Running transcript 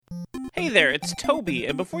there, it's Toby,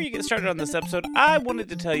 and before you get started on this episode, I wanted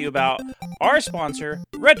to tell you about our sponsor,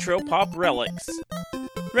 Retro Pop Relics.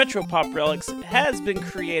 Retro Pop Relics has been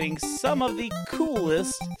creating some of the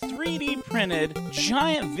coolest 3D printed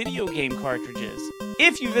giant video game cartridges.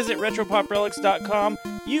 If you visit retropoprelics.com,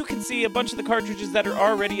 you can see a bunch of the cartridges that are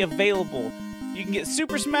already available. You can get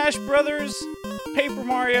Super Smash Bros., Paper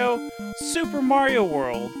Mario, Super Mario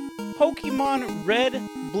World, Pokemon Red,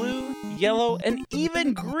 Blue, Yellow, and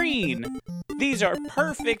even Green. These are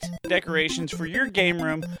perfect decorations for your game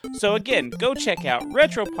room, so again, go check out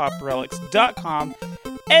retropoprelics.com,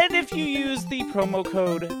 and if you use the promo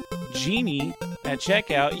code GENIE at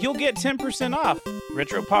checkout, you'll get 10% off.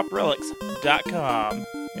 retropoprelics.com.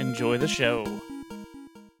 Enjoy the show.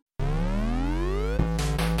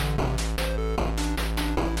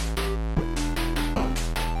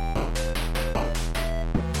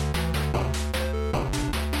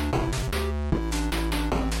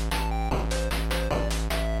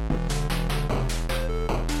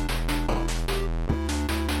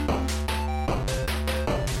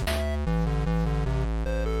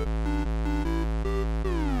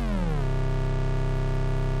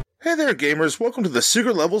 Hey there, gamers. Welcome to the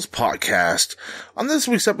Secret Levels podcast. On this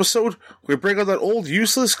week's episode, we bring out that old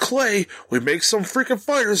useless clay, we make some freaking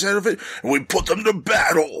fighters out of it, and we put them to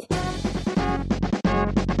battle.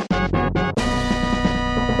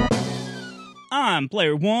 I'm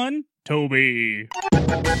player one, Toby.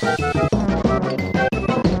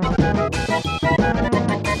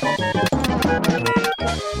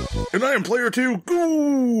 And I am player two,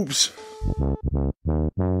 Goobs.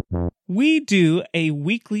 We do a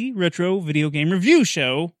weekly retro video game review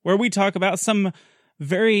show where we talk about some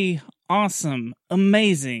very awesome,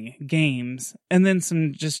 amazing games and then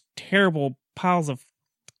some just terrible piles of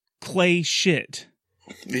clay shit.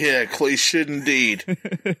 Yeah, clay shit indeed.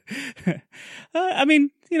 I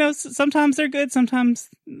mean, you know, sometimes they're good, sometimes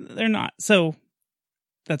they're not. So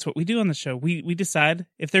that's what we do on the show. We decide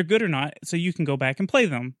if they're good or not so you can go back and play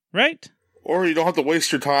them, right? Or you don't have to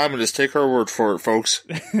waste your time and just take our word for it, folks.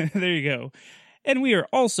 There you go. And we are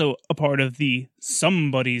also a part of the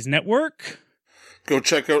Somebody's Network. Go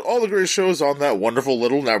check out all the great shows on that wonderful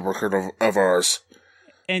little network of ours.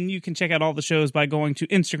 And you can check out all the shows by going to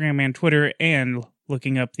Instagram and Twitter and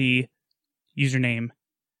looking up the username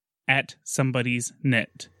at Somebody's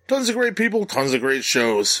Net. Tons of great people, tons of great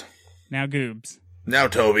shows. Now, Goobs. Now,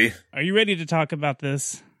 Toby. Are you ready to talk about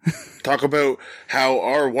this? Talk about how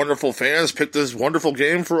our wonderful fans picked this wonderful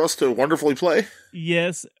game for us to wonderfully play?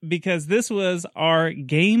 Yes, because this was our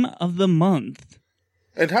Game of the Month.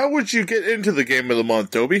 And how would you get into the Game of the Month,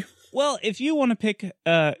 Toby? Well, if you want to pick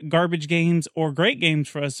garbage games or great games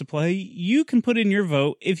for us to play, you can put in your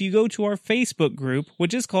vote if you go to our Facebook group,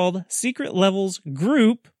 which is called Secret Levels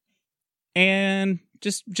Group, and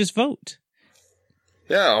just vote.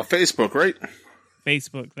 Yeah, on Facebook, right?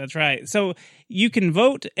 Facebook, that's right. So you can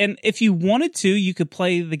vote, and if you wanted to, you could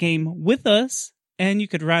play the game with us, and you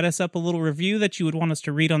could write us up a little review that you would want us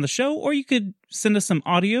to read on the show, or you could send us some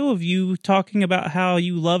audio of you talking about how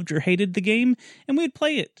you loved or hated the game, and we'd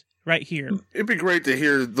play it right here. It'd be great to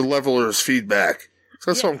hear the levelers' feedback.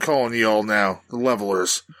 So that's what I'm calling you all now, the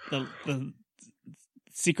levelers. The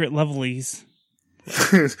secret levelies.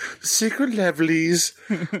 Secret levelies.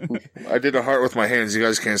 I did a heart with my hands. You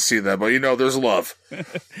guys can't see that, but you know, there's love.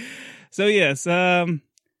 So yes,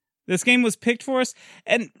 this game was picked for us,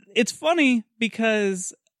 and it's funny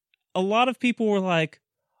because a lot of people were like,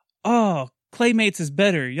 "Oh, Claymates is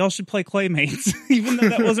better. Y'all should play Claymates," even though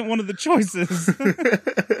that wasn't one of the choices.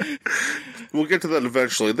 We'll get to that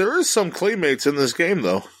eventually. There is some Claymates in this game,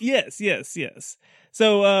 though. Yes.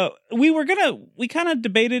 So we kind of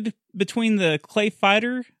debated between the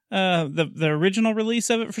Clayfighter, the original release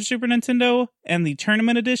of it for Super Nintendo, and the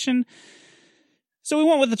Tournament Edition. So we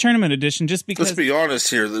went with the Tournament Edition just because... Let's be honest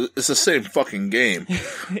here, it's the same fucking game.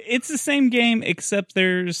 It's the same game, except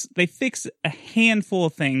they fixed a handful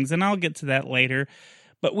of things, and I'll get to that later.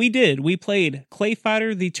 But we played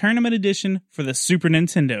Clayfighter, the Tournament Edition for the Super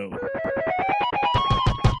Nintendo.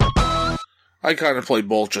 I kind of played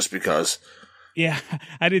both just because. Yeah,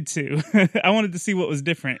 I did too. I wanted to see what was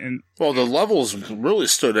different. And well, the levels really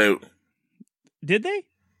stood out. Did they?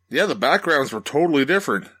 Yeah, the backgrounds were totally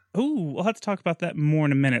different. Ooh, we'll have to talk about that more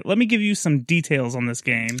in a minute. Let me give you some details on this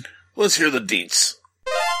game. Let's hear the deets.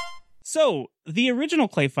 So, the original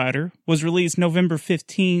Clayfighter was released November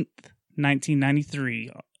 15th,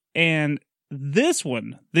 1993. And this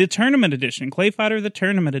one, the Tournament Edition, Clayfighter the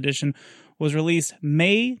Tournament Edition, was released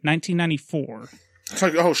May 1994. It's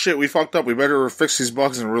like, oh shit, we fucked up. We better fix these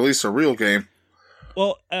bugs and release a real game.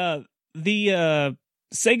 Well, the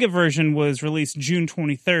Sega version was released June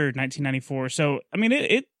 23rd, 1994. So, I mean,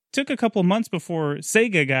 it took a couple of months before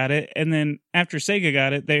Sega got it, and then after Sega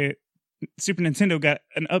got it, Super Nintendo got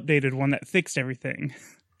an updated one that fixed everything.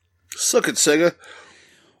 Suck it, Sega.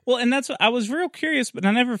 Well, and that's what I was real curious, but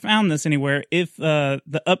I never found this anywhere, if the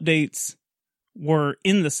updates were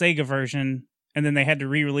in the Sega version, and then they had to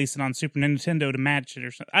re-release it on Super Nintendo to match it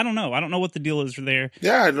or something. I don't know. I don't know what the deal is there.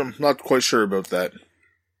 Yeah, I'm not quite sure about that.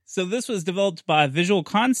 So this was developed by Visual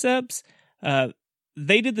Concepts.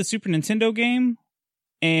 They did the Super Nintendo game,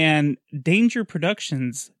 and Danger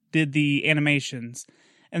Productions did the animations.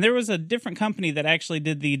 And there was a different company that actually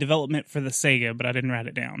did the development for the Sega, but I didn't write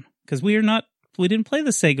it down. Because we didn't play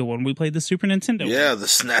the Sega one, we played the Super Nintendo one. Yeah, the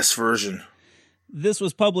SNES version. This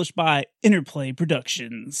was published by Interplay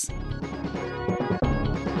Productions.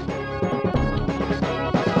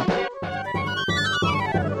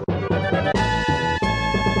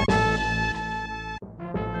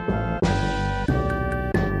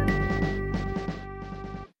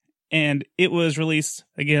 And it was released,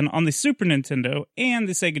 again, on the Super Nintendo and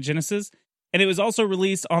the Sega Genesis. And it was also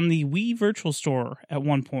released on the Wii Virtual Store at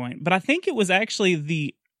one point. But I think it was actually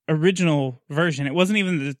the original version. It wasn't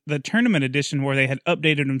even the tournament edition where they had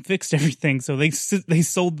updated and fixed everything. So they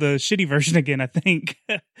sold the shitty version again, I think.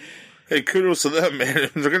 Hey, kudos to them, man.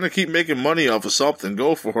 If they're going to keep making money off of something,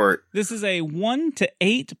 go for it. This is a 1 to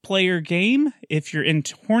 8 player game if you're in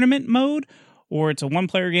tournament mode, or it's a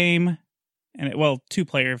 1-player game. And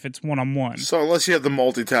 2-player if it's 1-on-1. So unless you have the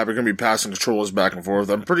multi-tap, you're going to be passing controllers back and forth.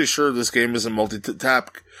 I'm pretty sure this game isn't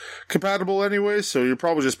multi-tap compatible anyway, so you're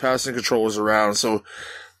probably just passing controllers around. So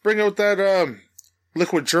bring out that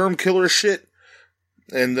liquid germ killer shit,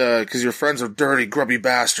 and because your friends are dirty, grubby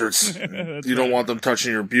bastards. You don't want them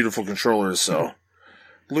touching your beautiful controllers, so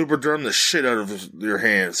lubriderm the shit out of your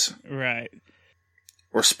hands. Right.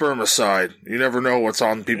 Or spermicide. You never know what's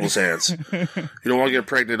on people's hands. You don't want to get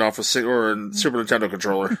pregnant off a Super Nintendo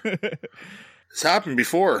controller. It's happened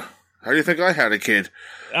before. How do you think I had a kid?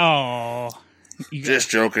 Oh. Just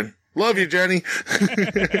joking. Love you, Jenny.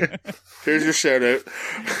 Here's your shout out.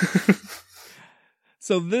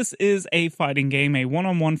 So this is a fighting game, a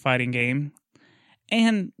 1-on-1 fighting game.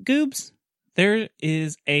 And, Goobs, there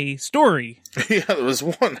is a story. Yeah, there was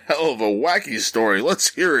one hell of a wacky story. Let's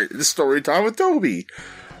hear it. It's story time with Toby.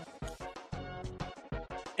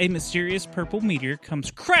 A mysterious purple meteor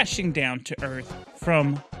comes crashing down to Earth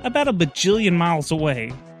from about a bajillion miles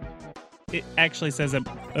away. It actually says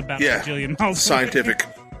about a bajillion miles scientific.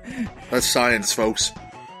 away. That's science, folks.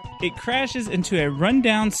 It crashes into a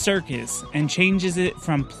rundown circus and changes it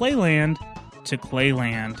from Playland to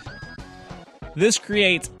Clayland. This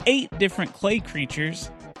creates 8 different clay creatures.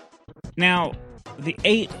 Now, the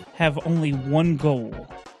 8 have only one goal: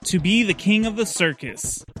 to be the king of the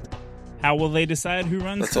circus. How will they decide who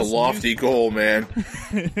runs That's a lofty goal, man.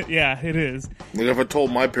 Yeah, it is. Like, if I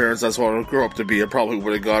told my parents that's what I would grow up to be, I probably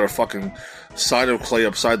would have got a fucking side of clay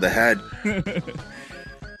upside the head.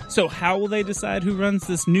 So how will they decide who runs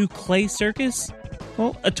this new clay circus?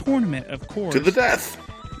 Well, a tournament, of course. To the death.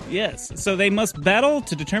 Yes, so they must battle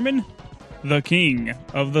to determine the king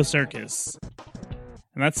of the circus.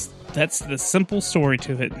 And that's the simple story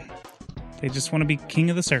to it. They just want to be king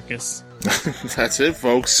of the circus. That's it,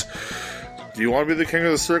 folks. Do you want to be the king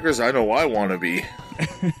of the circus? I know I want to be.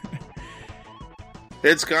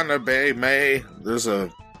 It's gonna be May. There's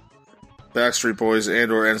a Backstreet Boys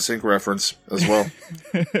and or NSYNC reference as well.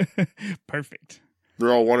 Perfect.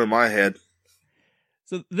 They're all one in my head.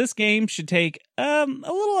 So this game should take a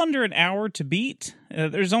little under an hour to beat.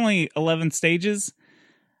 There's only 11 stages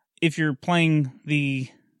if you're playing the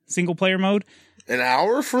single player mode. An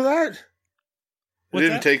hour for that?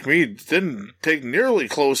 Didn't take nearly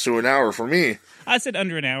close to an hour for me. I said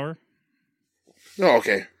under an hour. Oh,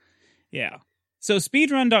 okay. Yeah. So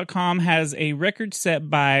speedrun.com has a record set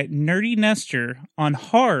by Nerdy Nestor on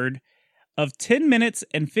hard of 10 minutes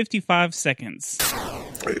and 55 seconds.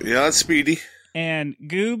 Yeah, that's speedy. And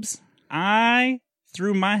Goobs, I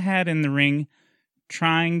threw my hat in the ring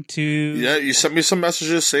trying to... Yeah, you sent me some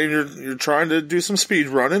messages saying you're trying to do some speed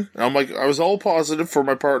running. I'm like, I was all positive for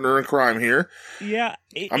my partner in crime here. Yeah.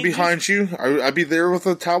 I'm behind you. I'd be there with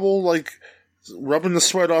a towel, like, rubbing the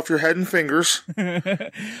sweat off your head and fingers.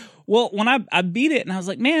 Well, when I beat it, and I was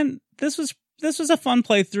like, man, this was a fun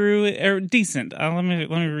playthrough, or decent. Let me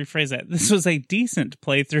rephrase that. This was a decent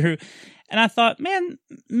playthrough. And I thought, man,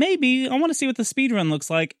 maybe I want to see what the speedrun looks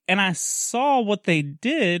like. And I saw what they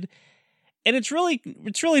did, and it's really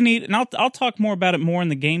neat. And I'll talk more about it more in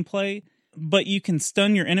the gameplay. But you can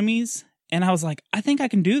stun your enemies, and I was like, I think I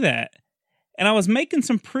can do that. And I was making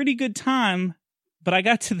some pretty good time, but I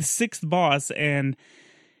got to the 6th boss, and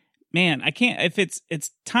man, I can't. If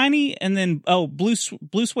it's Tiny and then blue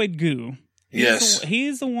suede goo.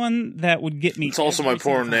 He's the one that would get me. It's also my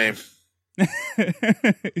porn name.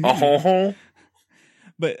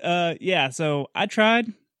 But yeah, so I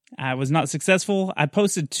tried. I was not successful. I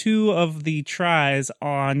posted 2 of the tries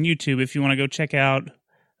on YouTube if you want to go check out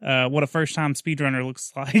what a first-time speedrunner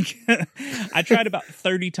looks like. I tried about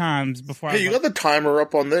 30 times before you got the timer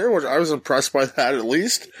up on there, which I was impressed by that at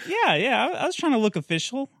least. Yeah, I was trying to look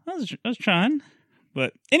official. I was trying.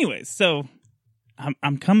 But anyways, so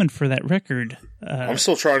I'm coming for that record. I'm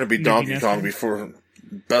still trying to be Donkey Kong before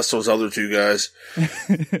best those other 2 guys.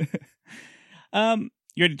 You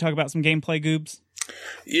ready to talk about some gameplay, Goobs?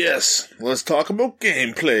 Yes, let's talk about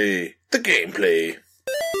gameplay. The gameplay.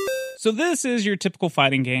 So this is your typical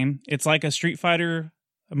fighting game. It's like a Street Fighter,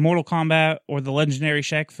 a Mortal Kombat, or the legendary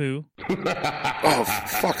Shaq Fu. Oh,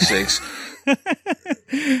 fuck's sakes.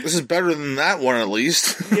 This is better than that one, at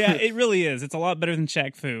least. Yeah, it really is. It's a lot better than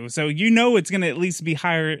Shaq Fu. So you know it's going to at least be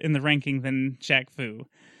higher in the ranking than Shaq Fu.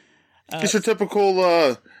 It's your typical,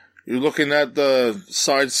 you're looking at the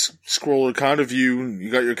side-scroller kind of view.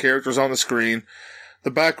 You got your characters on the screen.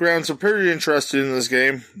 The backgrounds are pretty interesting in this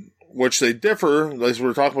game, which they differ, as we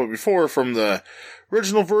were talking about before, from the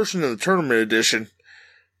original version and the tournament edition.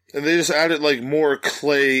 And they just added, like, more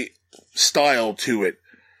clay style to it.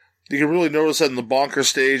 You can really notice that in the bonker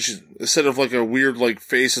stage, instead of, like, a weird, like,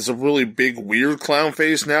 face, it's a really big, weird clown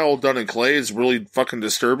face now, all done in clay. It's really fucking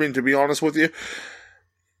disturbing, to be honest with you.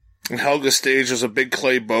 And Helga's stage is a big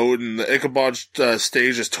clay boat, and the Ichabod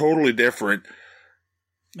stage is totally different.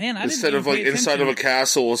 Man, I instead didn't of like inside of a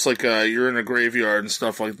castle, it's like you're in a graveyard and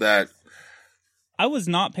stuff like that. I was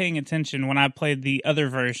not paying attention when I played the other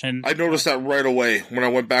version. I noticed that right away when I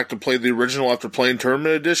went back to play the original after playing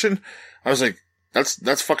Tournament Edition. I was like,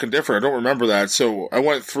 that's fucking different. I don't remember that. So I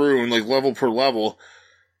went through and like level per level,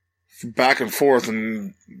 back and forth,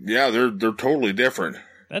 and yeah, they're totally different.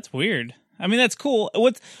 That's weird. I mean, that's cool.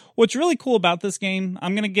 What's really cool about this game,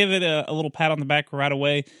 I'm going to give it a little pat on the back right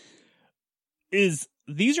away, is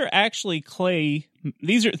these are actually clay.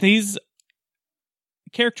 These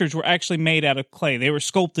characters were actually made out of clay. They were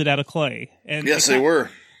sculpted out of clay. And yes, they were.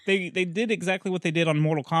 They did exactly what they did on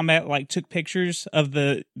Mortal Kombat, like took pictures of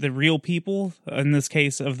the real people, in this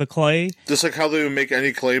case of the clay. Just like how they would make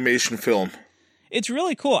any claymation film. It's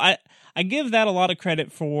really cool. I give that a lot of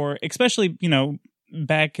credit for, especially,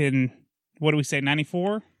 back in, what do we say,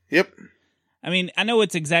 94? Yep. I mean, I know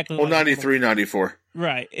it's exactly like 93, 94.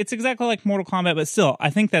 Right. It's exactly like Mortal Kombat, but still, I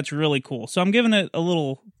think that's really cool. So I'm giving it a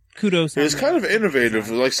little kudos. It's kind of innovative,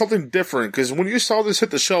 like something different, because when you saw this hit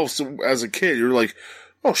the shelves as a kid, you're like,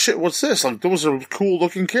 oh shit, what's this? Like, those are cool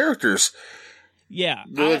looking characters. Yeah.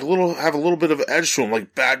 They're have a little bit of edge to them,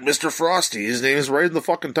 like Bad Mr. Frosty. His name is right in the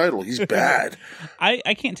fucking title. He's bad.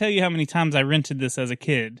 I can't tell you how many times I rented this as a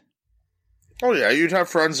kid. Oh yeah, you'd have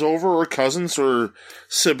friends over, or cousins, or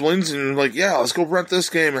siblings, and like, yeah, let's go rent this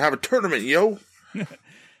game and have a tournament, yo.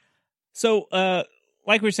 So,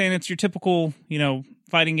 like we were saying, it's your typical,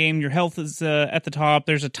 fighting game. Your health is at the top.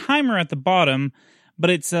 There's a timer at the bottom,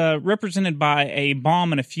 but it's represented by a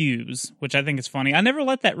bomb and a fuse, which I think is funny. I never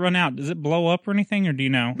let that run out. Does it blow up or anything, or do you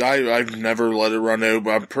know? I've never let it run out,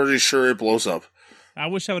 but I'm pretty sure it blows up. I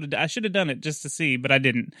wish I should have done it just to see, but I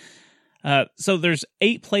didn't. So there's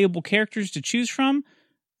 8 playable characters to choose from.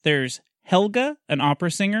 There's Helga, an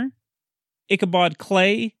opera singer. Ichabod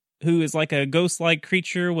Clay, who is like a ghost-like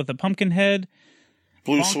creature with a pumpkin head.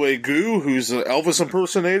 Blue Sway Goo, who's an Elvis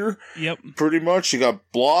impersonator. Yep. Pretty much. You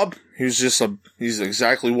got Blob, who's he's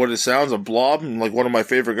exactly what it sounds, a blob, and like one of my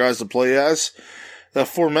favorite guys to play as. The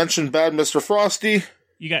aforementioned Bad Mr. Frosty.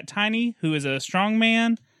 You got Tiny, who is a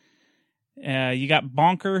strongman. You got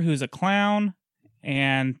Bonker, who's a clown.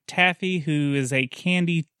 And Taffy, who is a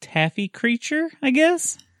candy taffy creature, I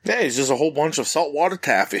guess? Yeah, he's just a whole bunch of saltwater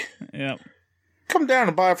taffy. Yep. Come down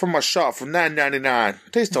and buy it from my shop for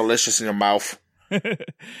 $9.99. Tastes delicious in your mouth.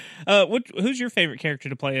 Who's your favorite character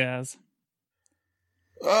to play as?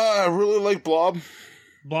 I really like Blob.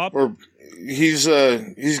 Blob? Or he's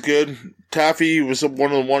good. Taffy was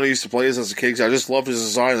one of the ones I used to play as a kid. I just loved his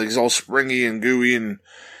design. Like, he's all springy and gooey and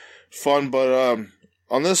fun, but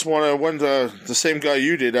on this one, I went the same guy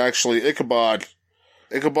you did, actually, Ichabod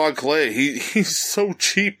Clay. He's so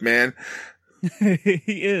cheap, man.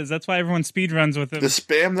 He is. That's why everyone speedruns with him. To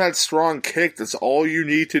spam that strong kick, that's all you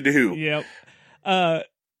need to do. Yep.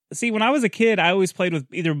 See, when I was a kid, I always played with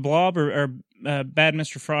either Blob or Bad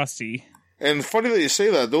Mr. Frosty. And funny that you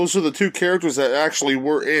say that. Those are the 2 characters that actually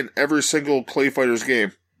were in every single Clayfighters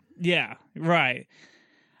game. Yeah, right.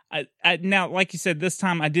 Now, like you said, this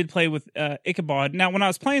time I did play with Ichabod. Now, when I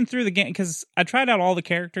was playing through the game, because I tried out all the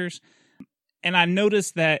characters, and I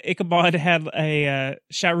noticed that Ichabod had a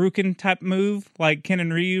Shuriken type move, like Ken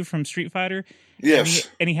and Ryu from Street Fighter. Yes.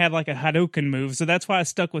 And he had like a Hadouken move, so that's why I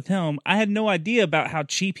stuck with him. I had no idea about how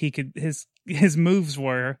cheap his moves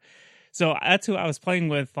were. So that's who I was playing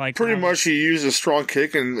with. Like pretty much, he uses a strong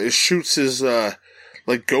kick and it shoots his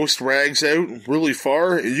like ghost rags out really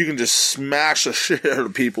far, and you can just smash the shit out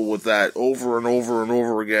of people with that over and over and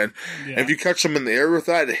over again. Yeah. And if you catch them in the air with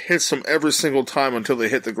that, it hits them every single time until they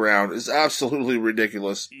hit the ground. It's absolutely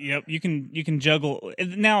ridiculous. Yep, you can juggle.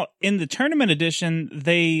 Now, in the tournament edition,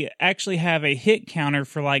 they actually have a hit counter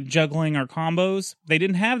for like juggling or combos. They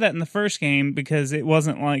didn't have that in the first game because it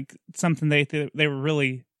wasn't like something they were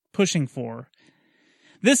really pushing for.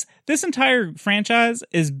 This entire franchise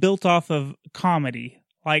is built off of comedy.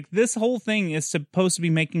 Like, this whole thing is supposed to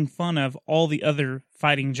be making fun of all the other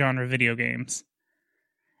fighting genre video games.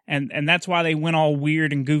 And that's why they went all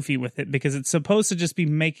weird and goofy with it, because it's supposed to just be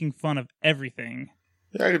making fun of everything.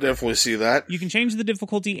 Yeah, I can definitely see that. You can change the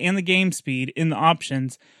difficulty and the game speed in the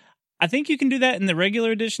options. I think you can do that in the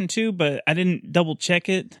regular edition too, but I didn't double check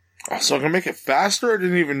it. Oh, so I can make it faster? I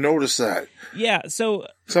didn't even notice that. Yeah, so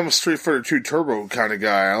I'm a Street Fighter 2 Turbo kind of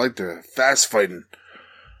guy. I like the fast fighting.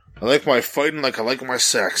 I like my fighting like I like my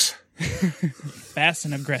sex. Fast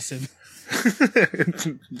and aggressive.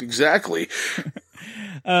 Exactly.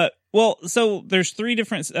 Well, so there's 3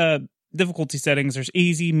 different difficulty settings. There's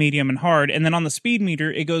easy, medium, and hard. And then on the speed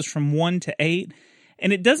meter, it goes from 1 to 8.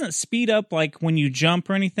 And it doesn't speed up like when you jump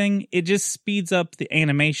or anything. It just speeds up the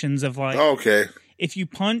animations of like... Okay. If you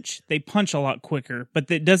punch, they punch a lot quicker,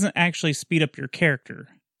 but it doesn't actually speed up your character.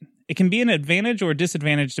 It can be an advantage or a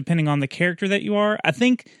disadvantage depending on the character that you are. I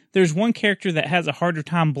think there's one character that has a harder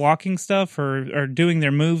time blocking stuff or doing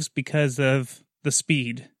their moves because of the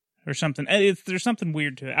speed or something. There's something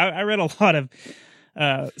weird to it. I read a lot of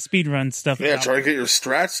speedrun stuff. Yeah, try to get your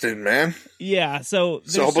strats in, man. Yeah, so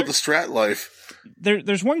it's all about the strat life.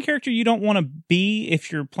 There's one character you don't want to be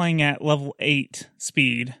if you're playing at level 8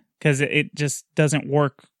 speed, because it just doesn't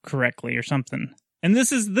work correctly or something. And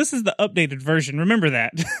this is the updated version. Remember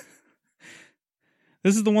that.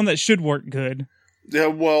 This is the one that should work good. Yeah,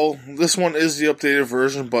 well, this one is the updated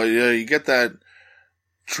version, but yeah, you get that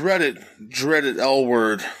dreaded L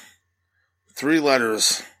word. 3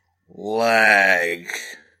 letters. Lag.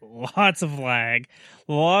 Lots of lag.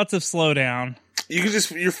 Lots of slowdown.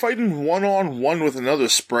 You're fighting one-on-one with another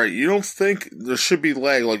sprite. You don't think there should be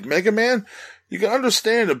lag. Like Mega Man, you can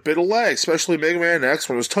understand a bit of lag, especially Mega Man X,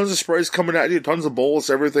 when there's tons of sprites coming at you, tons of bullets,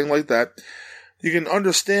 everything like that. You can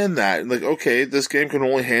understand that. Like, okay, this game can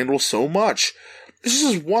only handle so much. This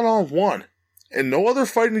is one-on-one. And no other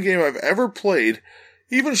fighting game I've ever played,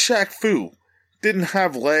 even Shaq Fu, didn't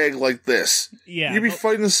have lag like this. Yeah. You'd be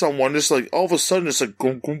fighting someone, just like, all of a sudden, just like,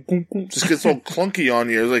 goom, goom, goom, goom, just gets all clunky on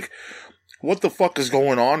you. Like, what the fuck is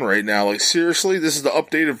going on right now? Like, seriously, this is the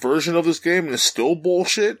updated version of this game and it's still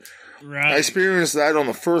bullshit? Right. I experienced that on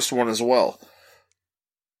the first one as well.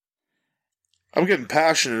 I'm getting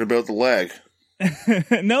passionate about the lag.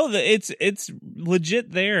 No, it's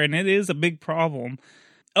legit there, and it is a big problem.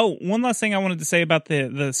 Oh, one last thing I wanted to say about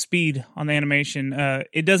the speed on the animation.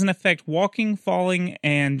 It doesn't affect walking, falling,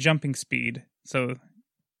 and jumping speed. So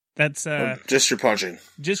that's... just your punching.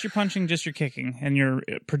 Just your punching, just your kicking, and your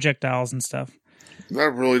projectiles and stuff. That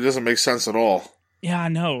really doesn't make sense at all. Yeah, I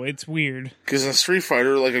know. It's weird. Because in Street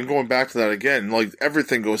Fighter, like, I'm going back to that again, like,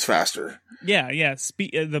 everything goes faster. Yeah.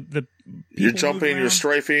 The you're jumping, you're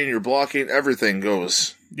strafing, you're blocking, everything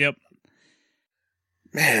goes. Yep.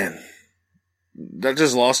 Man, that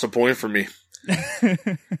just lost a point for me.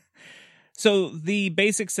 So the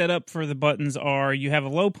basic setup for the buttons are you have a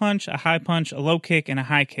low punch, a high punch, a low kick, and a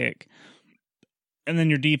high kick. And then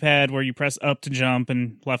your D-pad where you press up to jump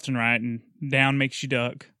and left and right, and down makes you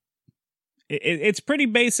duck. It's pretty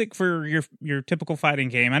basic for your typical fighting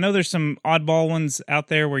game. I know there's some oddball ones out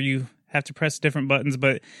there where you have to press different buttons,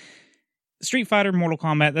 but Street Fighter, Mortal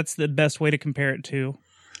Kombat, that's the best way to compare it to.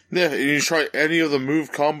 Yeah, you try any of the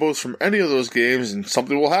move combos from any of those games and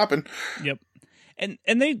something will happen. Yep.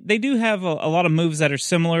 And they do have a lot of moves that are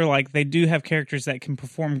similar. Like, they do have characters that can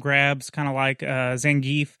perform grabs, kind of like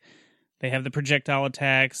Zangief. They have the projectile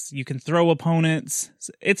attacks. You can throw opponents.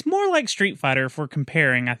 It's more like Street Fighter if we're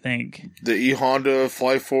comparing, I think. The E-Honda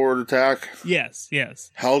fly forward attack? Yes.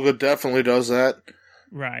 Helga definitely does that.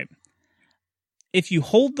 Right. If you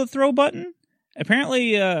hold the throw button,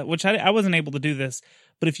 apparently, which I wasn't able to do this,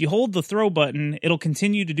 but if you hold the throw button, it'll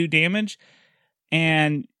continue to do damage.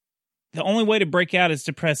 And the only way to break out is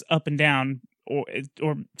to press up and down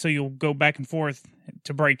or so you'll go back and forth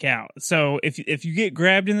to break out. So if you get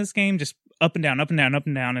grabbed in this game, just up and down, up and down, up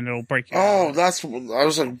and down, and it'll break you out. Oh, I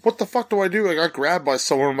was like, what the fuck do I do? I got grabbed by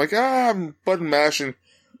someone. I'm like, I'm button mashing.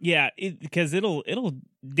 Yeah, because it'll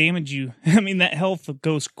damage you. I mean, that health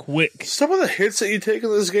goes quick. Some of the hits that you take in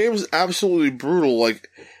this game is absolutely brutal. Like,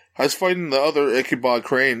 I was fighting the other Ichabod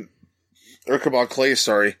Clay,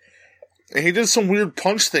 sorry. And he did some weird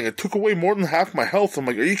punch thing. It took away more than half my health. I'm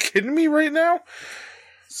like, are you kidding me right now?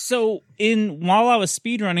 So, while I was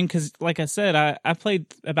speedrunning, because like I said, I played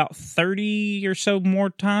about 30 or so more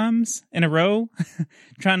times in a row,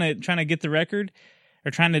 trying to get the record,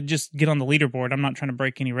 or trying to just get on the leaderboard. I'm not trying to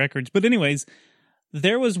break any records. But anyways,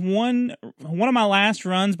 there was one of my last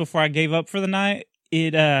runs before I gave up for the night.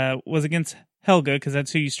 It was against Helga, because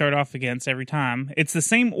that's who you start off against every time. It's the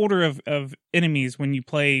same order of enemies when you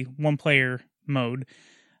play one-player mode.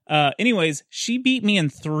 Anyways, she beat me in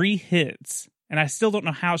 3 hits. And I still don't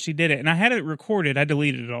know how she did it. And I had it recorded. I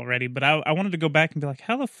deleted it already. But I wanted to go back and be like,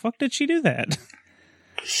 how the fuck did she do that?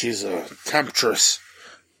 She's a temptress.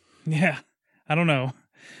 Yeah, I don't know.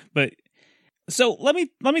 But so let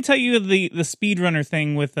me tell you the speedrunner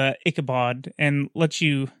thing with Ichabod and let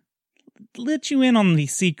you in on the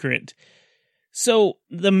secret. So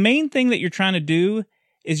the main thing that you're trying to do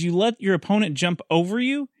is you let your opponent jump over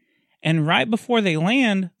you. And right before they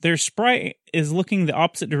land, their sprite is looking the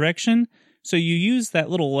opposite direction. So you use that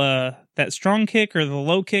little, that strong kick or the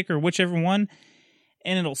low kick or whichever one,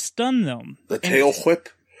 and it'll stun them. The tail whip?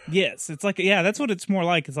 Yes, it's like, yeah, that's what it's more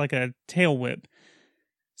like. It's like a tail whip.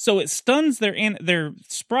 So it stuns their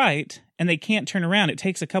sprite, and they can't turn around. It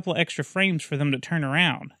takes a couple extra frames for them to turn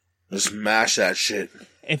around. Just mash that shit.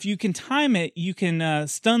 If you can time it, you can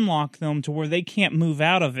stun lock them to where they can't move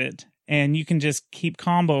out of it, and you can just keep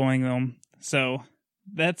comboing them. So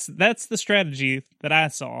that's the strategy that I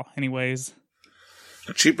saw, anyways.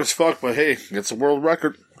 Cheap as fuck, but hey, it's a world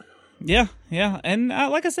record. Yeah. And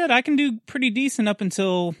like I said, I can do pretty decent up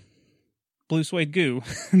until Blue Suede Goo.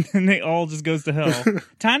 And then it all just goes to hell.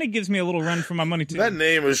 Tiny gives me a little run for my money, too. That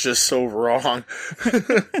name is just so wrong.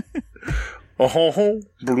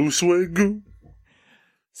 Blue Suede Goo.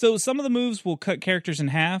 So some of the moves will cut characters in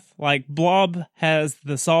half. Like Blob has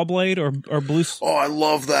the saw blade or blue. Oh, I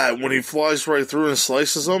love that when he flies right through and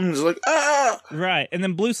slices them. He's like, ah! Right, and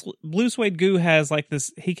then Blue Suede Goo has like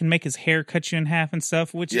this. He can make his hair cut you in half and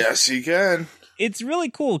stuff. Yes, he can. It's really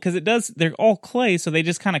cool because it does. They're all clay, so they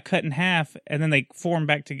just kind of cut in half and then they form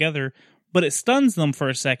back together. But it stuns them for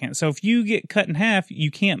a second. So if you get cut in half, you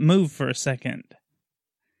can't move for a second.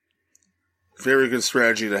 Very good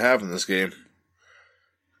strategy to have in this game.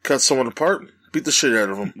 Cut someone apart, beat the shit out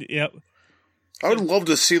of them. Yep. I would love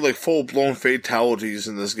to see like full-blown fatalities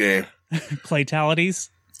in this game. Claytalities?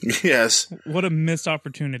 Yes. What a missed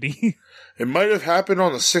opportunity. It might have happened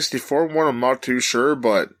on the 64 one, I'm not too sure,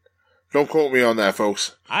 but don't quote me on that,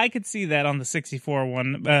 folks. I could see that on the 64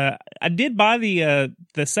 one. I did buy the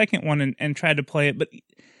second one and tried to play it, but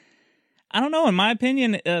I don't know. In my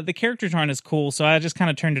opinion, the characters aren't as cool, so I just kind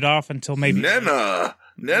of turned it off until maybe...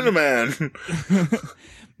 Nana man.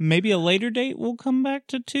 Maybe a later date we'll come back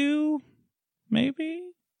to 2? Maybe?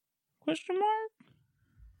 Question mark?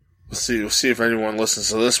 We'll see if anyone listens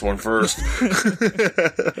to this one first.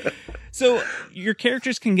 So, your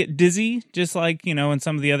characters can get dizzy, just like, in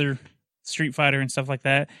some of the other Street Fighter and stuff like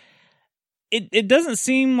that. It doesn't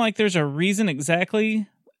seem like there's a reason exactly.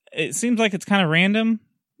 It seems like it's kind of random.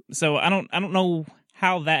 So, I don't know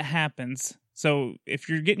how that happens. So if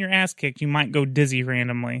you're getting your ass kicked, you might go dizzy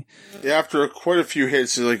randomly. Yeah, after quite a few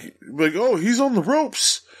hits, you're like, oh, he's on the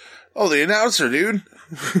ropes. Oh, the announcer, dude.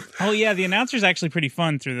 Oh, yeah, the announcer's actually pretty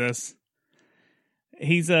fun through this.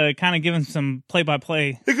 He's kind of giving some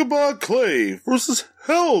play-by-play. Ichabod Clay versus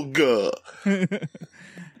Helga.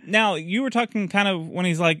 Now, you were talking kind of when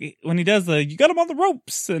he does you got him on the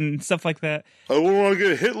ropes and stuff like that. I wouldn't want to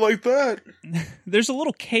get hit like that. There's a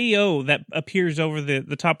little KO that appears over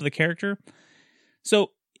the top of the character.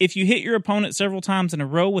 So if you hit your opponent several times in a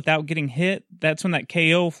row without getting hit, that's when that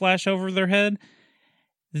KO flash over their head.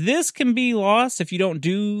 This can be lost if you don't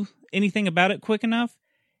do anything about it quick enough.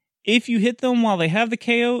 If you hit them while they have the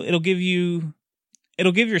KO, it'll give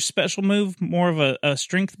your special move more of a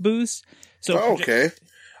strength boost. So okay.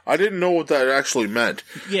 I didn't know what that actually meant.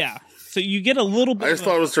 Yeah. So you get a little bit. I just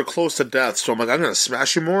thought it was they're close to death, so I'm like, I'm going to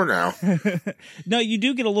smash you more now. No, you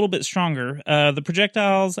do get a little bit stronger. The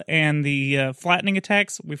projectiles and the flattening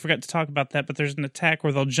attacks, we forgot to talk about that, but there's an attack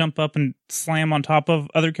where they'll jump up and slam on top of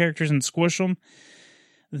other characters and squish them.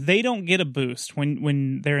 They don't get a boost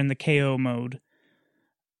when they're in the KO mode.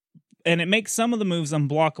 And it makes some of the moves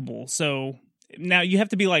unblockable. So Now you have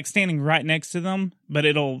to be like standing right next to them, but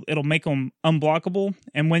it'll make them unblockable.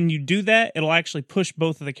 And when you do that, it'll actually push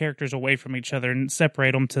both of the characters away from each other and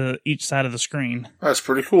separate them to each side of the screen. That's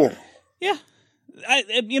pretty cool. Yeah.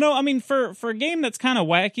 For a game that's kind of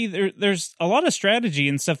wacky, there's a lot of strategy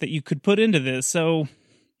and stuff that you could put into this. So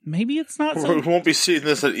maybe it's not. We won't be seeing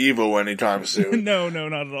this at EVO anytime soon. No,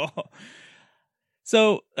 not at all.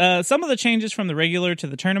 So some of the changes from the regular to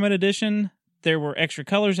the tournament edition. There were extra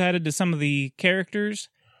colors added to some of the characters.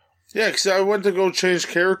 Yeah, because I went to go change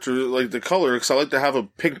character, like the color, because I like to have a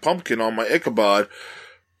pink pumpkin on my Ichabod,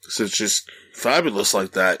 because it's just fabulous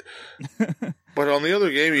like that. But on the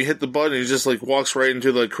other game, you hit the button, and he just like walks right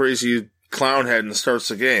into the crazy clown head and starts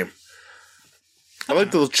the game. I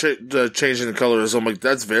like the changing the colors. I'm like,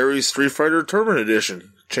 that's very Street Fighter Tournament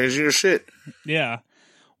Edition. Changing your shit. Yeah.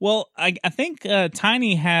 Well, I think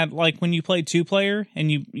Tiny had, like, when you played 2-player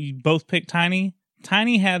and you both picked Tiny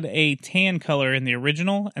had a tan color in the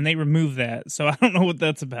original, and they removed that, so I don't know what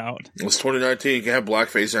that's about. It's 2019, you can't have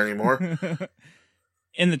blackface anymore.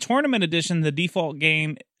 In the Tournament Edition, the default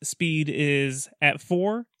game speed is at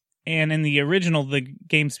 4, and in the original, the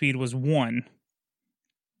game speed was 1.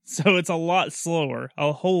 So it's a lot slower,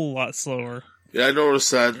 a whole lot slower. Yeah, I noticed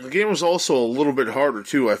that. The game was also a little bit harder,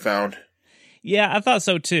 too, I found. Yeah, I thought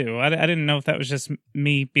so too. I didn't know if that was just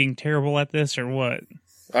me being terrible at this or what.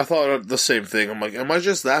 I thought the same thing. I'm like, am I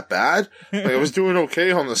just that bad? Like, I was doing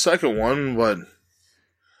okay on the second one, but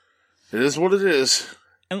it is what it is.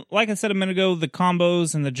 And like I said a minute ago, the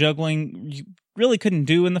combos and the juggling you really couldn't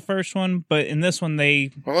do in the first one, but in this one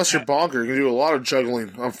they... Unless you're bonker, you can do a lot of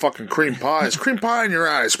juggling on fucking cream pies. Cream pie in your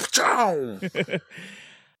eyes.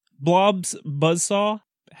 Blob's Buzzsaw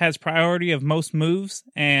has priority of most moves,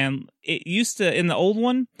 and it used to, in the old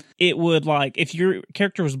one, it would, like, if your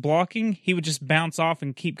character was blocking, he would just bounce off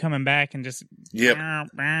and keep coming back and just... Yep.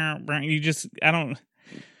 You just... I don't...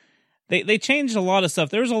 They changed a lot of stuff.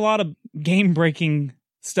 There was a lot of game-breaking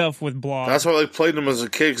stuff with Blob. That's why I played them as a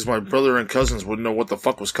kid, because my brother and cousins wouldn't know what the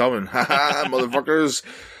fuck was coming. Ha ha, motherfuckers.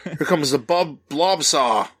 Here comes the blob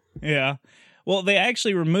saw. Yeah. Well, they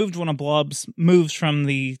actually removed one of Blob's moves from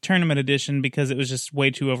the Tournament Edition because it was just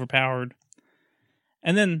way too overpowered.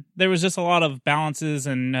 And then there was just a lot of balances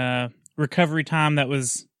and recovery time that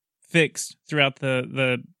was fixed throughout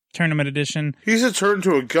the Tournament Edition. He's a turn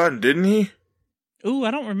to a gun, didn't he? Ooh,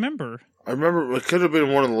 I don't remember. I remember it could have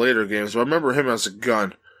been one of the later games, but I remember him as a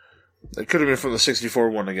gun. It could have been from the 64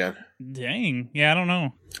 one again. Dang. Yeah, I don't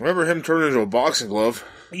know. I remember him turning into a boxing glove.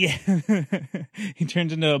 Yeah. He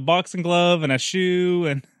turns into a boxing glove and a shoe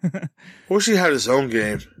and... Wish he had his own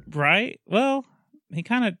game. Right? Well, he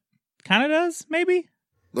kind of does, maybe?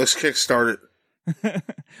 Let's kickstart it.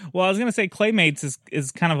 Well, I was going to say Claymates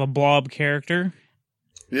is kind of a blob character.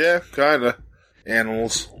 Yeah, kind of.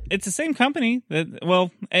 Animals. It's the same company.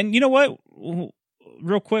 And you know what?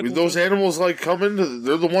 Real quick. Those animals, like, come into...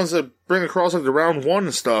 They're the ones that bring across, like, the round one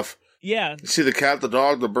and stuff. Yeah. You see the cat, the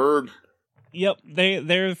dog, the bird. Yep.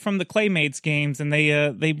 They're from the Claymates games, and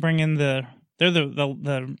they bring in the... They're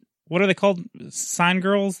the what are they called? Sign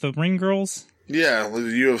girls? The ring girls? Yeah, like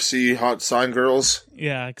the UFC hot sign girls.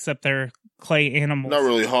 Yeah, except they're clay animals. Not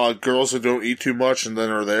really hot. Girls who don't eat too much and then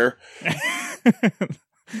are there.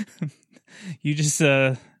 You just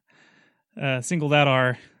singled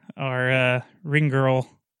out our ring girl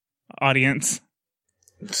audience.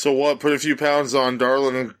 So what? Put a few pounds on,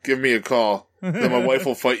 darling, and give me a call. Then my wife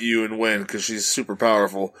will fight you and win because she's super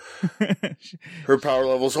powerful. Her power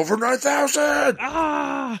level's over 9,000.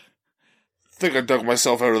 Ah! I think I dug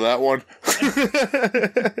myself out of that one.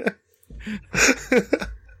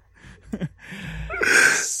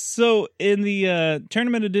 So in the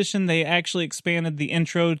Tournament Edition, they actually expanded the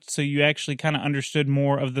intro so you actually kind of understood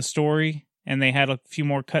more of the story, and they had a few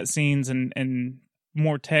more cutscenes and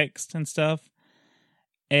more text and stuff.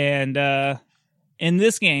 And in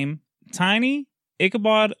this game, Tiny,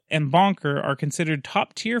 Ichabod, and Bonker are considered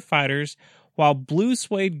top-tier fighters, while Blue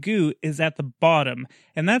Suede Goo is at the bottom.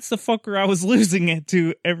 And that's the fucker I was losing it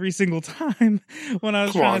to every single time when I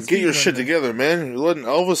was Come on, get your shit together, man. You're letting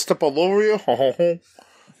Elvis step all over you?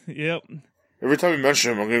 Yep. Every time you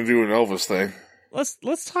mention him, I'm going to do an Elvis thing.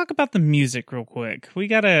 Let's talk about the music real quick. We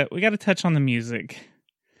gotta touch on the music.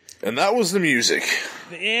 And that was the music.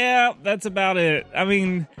 Yeah, that's about it. I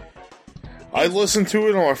mean, I listened to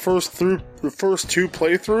it on my first two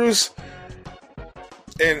playthroughs,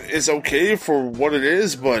 and it's okay for what it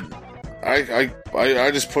is, but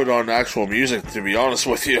I just put on actual music, to be honest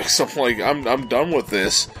with you. So I'm like, I'm done with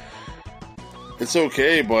this. It's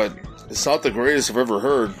okay, but it's not the greatest I've ever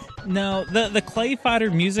heard. No, the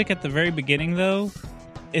Clayfighter music at the very beginning, though,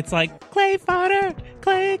 it's like, Clayfighter,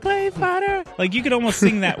 Clayfighter. Like, you could almost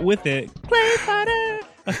sing that with it. Clayfighter!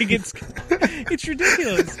 Like, it's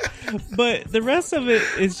ridiculous. But the rest of it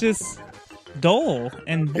is just dull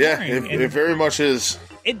and boring. Yeah, it very much is.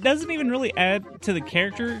 It doesn't even really add to the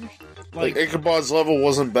character. Like Ichabod's level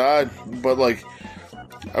wasn't bad, but like,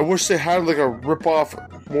 I wish they had like a rip-off,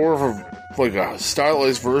 more of a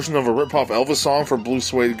stylized version of a rip-off Elvis song for Blue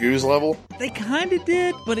Suede Goose level. They kind of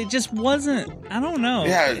did, but it just wasn't. I don't know.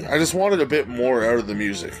 Yeah, I just wanted a bit more out of the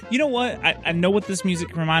music. You know what? I know what this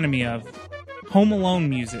music reminded me of. Home Alone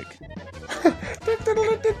music.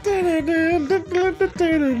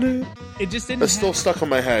 It just didn't. It's still stuck in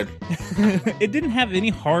my head. It didn't have any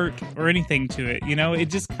heart or anything to it. You know, it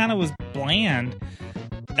just kind of was bland.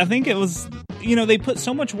 I think it was. You know, they put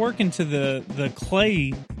so much work into the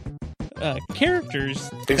Clay characters.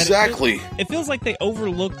 Exactly. It feels like they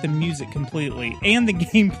overlooked the music completely and the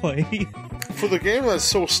gameplay. For the game that's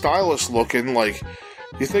so stylish looking, like,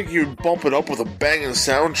 you think you'd bump it up with a banging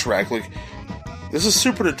soundtrack. Like, this is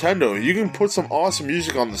Super Nintendo. You can put some awesome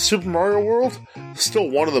music on the Super Mario World.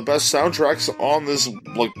 Still one of the best soundtracks on this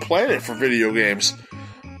planet for video games.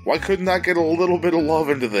 Why couldn't that get a little bit of love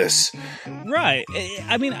into this? Right.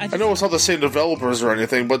 I mean, I know it's not the same developers or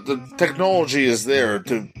anything, but the technology is there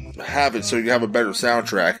to have it so you have a better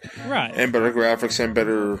soundtrack. Right. And better graphics and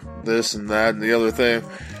better this and that and the other thing.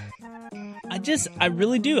 I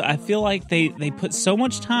really do. I feel like they put so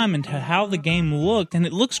much time into how the game looked, and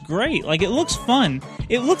it looks great. Like, it looks fun.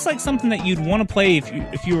 It looks like something that you'd want to play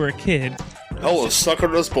if you were a kid. Oh, it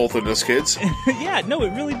suckered us both in this, kids. Yeah, no, it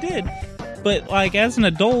really did. But, like, as an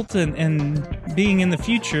adult and being in the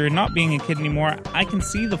future and not being a kid anymore, I can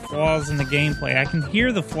see the flaws in the gameplay. I can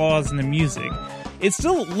hear the flaws in the music. It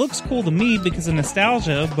still looks cool to me because of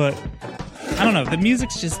nostalgia, but I don't know. The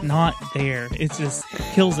music's just not there. It just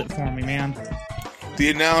kills it for me, man.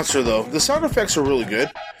 The announcer, though, the sound effects are really good.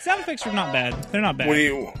 Sound effects are not bad. They're not bad.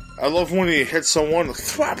 I love when you hit someone,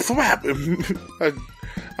 thwap, thwap.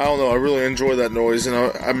 I don't know. I really enjoy that noise, and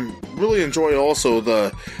I'm really enjoying also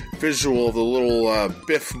the visual of the little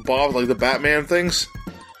Biff Bob, like the Batman things.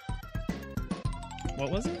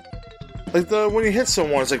 What was it? Like when you hit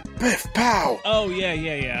someone, it's like Biff, pow. Oh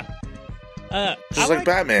yeah. Just like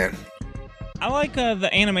Batman. I like the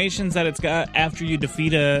animations that it's got after you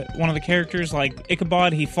defeat one of the characters. Like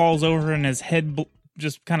Ichabod, he falls over and his head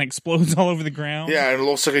just kind of explodes all over the ground. Yeah, and it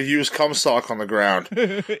looks like a used Comstock on the ground.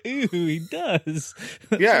 Ew, he does.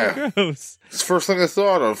 That's yeah, so gross. It's the first thing I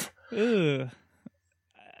thought of. Ugh.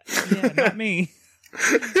 Yeah, not me.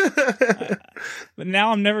 But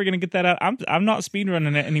now I'm never gonna get that out. I'm not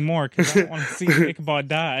speedrunning it anymore because I don't want to see Ichabod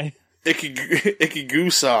die. Icky goo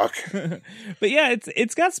sock. But yeah,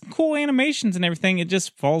 it's got some cool animations and everything. It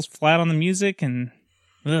just falls flat on the music and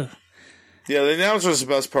ugh. Yeah, the announcer is the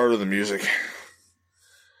best part of the music.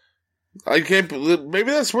 I can't believe,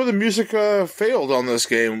 maybe that's where the music failed on this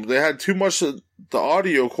game. They had too much of the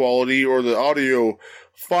audio quality or the audio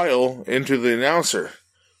file into the announcer.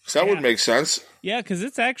 So that would make sense. Yeah, because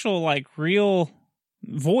it's actual, like, real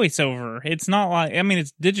voiceover. It's not like, I mean,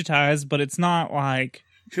 it's digitized, but it's not like...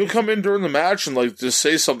 He'll come in during the match and, like, just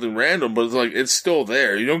say something random, but it's like, it's still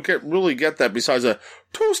there. You don't really get that besides a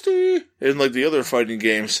toasty in, like, the other fighting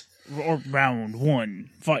games. Or round one,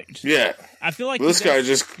 fight. Yeah. I feel like this guy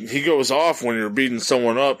he goes off when you're beating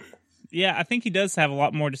someone up. Yeah, I think he does have a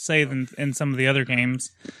lot more to say than in some of the other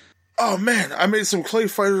games. Oh, man, I made some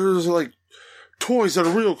Clayfighters, like, toys that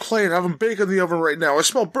are real clay and I have them baking in the oven right now. I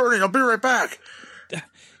smell burning. I'll be right back.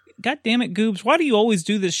 God damn it, Goobs. Why do you always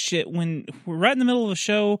do this shit when we're right in the middle of a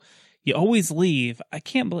show? You always leave. I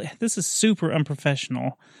can't believe this is super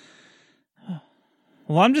unprofessional.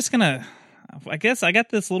 Well, I'm just gonna... I guess I got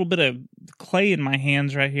this little bit of clay in my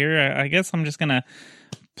hands right here. I guess I'm just gonna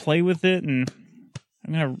play with it and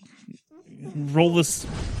I'm gonna roll this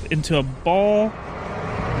into a ball,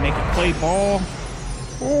 make a clay ball.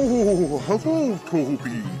 Oh, hello,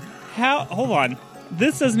 Toby. Hold on.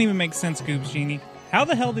 This doesn't even make sense, Goobs Genie. How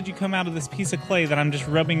the hell did you come out of this piece of clay that I'm just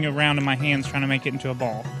rubbing around in my hands trying to make it into a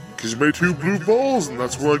ball? Because you made two blue balls, and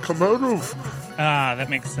that's where I come out of. Ah, that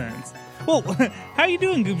makes sense. Well, how you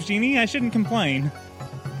doing, Goobs Genie? I shouldn't complain.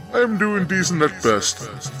 I'm doing decent at best.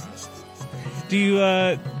 Do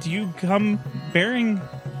you come bearing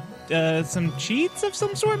some cheats of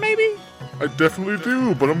some sort, maybe? I definitely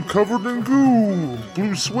do, but I'm covered in goo.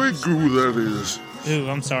 Blue suede goo, that is. Ooh,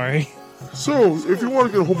 I'm sorry. So, if you want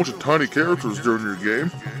to get a whole bunch of tiny characters during your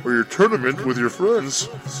game, or your tournament with your friends,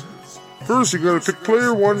 first you gotta pick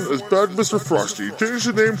player 1 as Bad Mr. Frosty. Change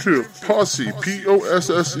the name to Posse,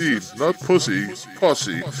 P-O-S-S-E, not Pussy,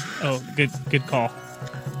 Posse. Oh, good call.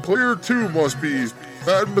 Player 2 must be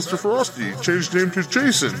Mad Mr. Frosty, changed name to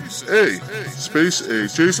Jason. A. Space A.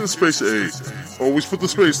 Jason Space A. Always put the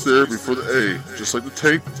space there before the A, just like the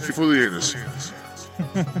tank before the anus.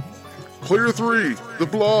 Player 3, The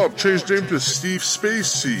Blob, changed name to Steve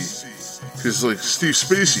Spacey. He's like Steve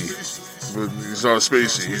Spacey, but he's not a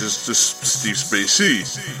Spacey, he's just Steve Spacey.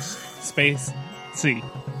 Space C.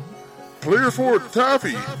 Player 4,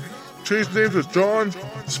 Taffy, changed name to John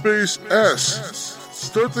Space S.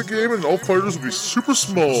 Start the game and all fighters will be super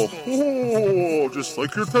small. Oh, just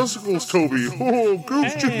like your testicles, Toby. Oh,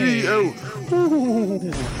 Goof's Jimmy out. Oh.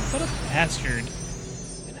 What a bastard.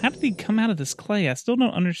 How did he come out of this clay? I still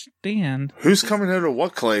don't understand. Who's coming out of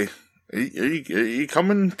what clay? Are you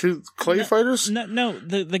coming to Clayfighters? No,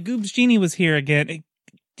 the Goobs Genie was here again.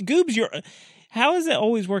 Goobs, how does it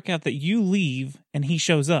always work out that you leave and he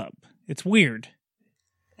shows up? It's weird.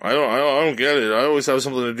 I don't get it. I always have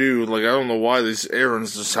something to do. Like, I don't know why these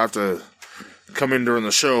errands just have to come in during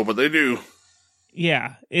the show, but they do.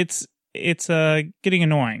 Yeah, it's getting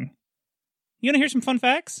annoying. You want to hear some fun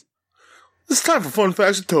facts? It's time for fun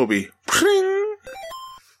facts with Toby. Pring!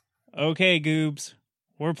 Okay, Goobs.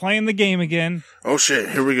 We're playing the game again. Oh shit,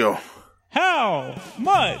 here we go. How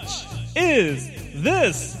much is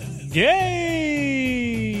this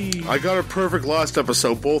game? I got it perfect last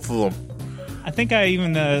episode, both of them. I think I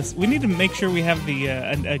even, we need to make sure we have the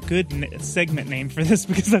a good segment name for this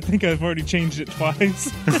because I think I've already changed it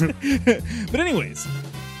twice. But anyways,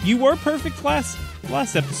 you were perfect last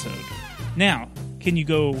episode. Now, can you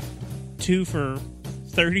go 2 for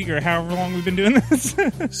 30 or however long we've been doing this?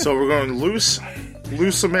 So we're going loose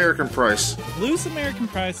American price. Loose American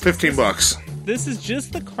price. $15. This is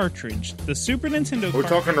just the cartridge, the Super Nintendo We're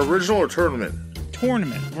cartridge. talking original or tournament?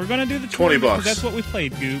 Tournament. We're going to do the $20. tournament. That's what we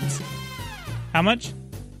played, Goobs. How much?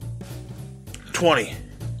 20.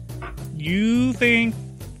 You think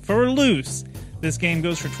for loose, this game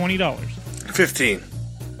goes for $20? 15.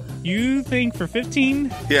 You think for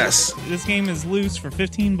 15? Yes. This game is loose for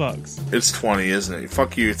 $15. It's 20, isn't it?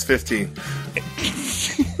 Fuck you, it's 15.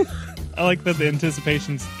 I like that the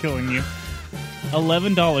anticipation's killing you.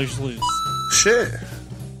 $11 loose. Shit.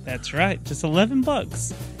 That's right, just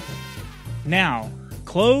 $11. Now,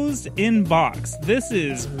 closed in box. This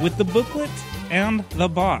is with the booklet and the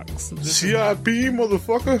box. CIB,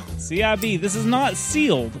 motherfucker. CIB. This is not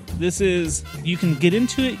sealed. This is, you can get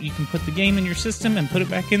into it, you can put the game in your system and put it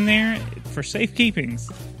back in there for safekeepings.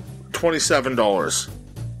 $27.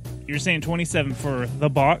 You're saying $27 for the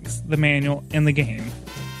box, the manual, and the game.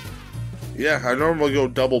 Yeah, I normally go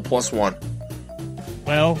double plus one.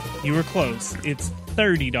 Well, you were close. It's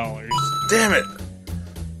 $30. Damn it.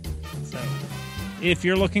 So, if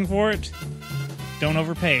you're looking for it, don't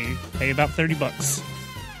overpay. Pay about $30.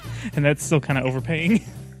 And that's still kind of overpaying.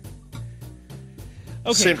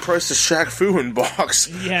 Okay. Same price as Shaq Fu in box.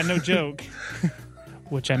 Yeah, no joke.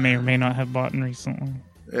 Which I may or may not have bought recently.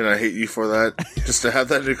 And I hate you for that. Just to have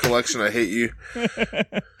that in your collection, I hate you.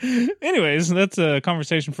 Anyways, that's a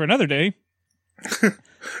conversation for another day.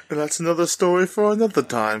 And that's another story for another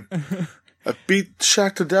time. I beat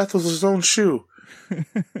Shaq to death with his own shoe.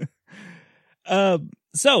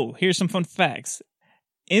 So, here's some fun facts.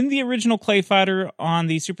 In the original Clayfighter on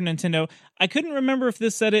the Super Nintendo, I couldn't remember if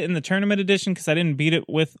this said it in the tournament edition because I didn't beat it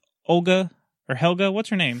with Olga or Helga. What's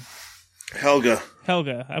her name? Helga.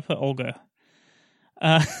 I put Olga.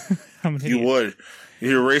 You would.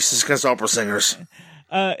 You're racist against opera singers.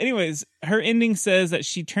 Anyways, her ending says that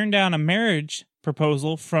she turned down a marriage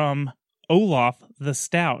proposal from Olaf the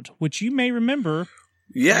Stout, which you may remember.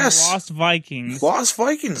 Yes. Lost Vikings. Lost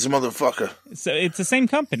Vikings, motherfucker. So it's the same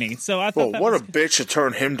company. So I thought what a bitch to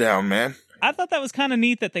turn him down, man. I thought that was kind of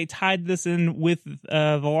neat that they tied this in with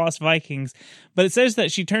the Lost Vikings. But it says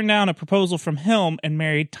that she turned down a proposal from him and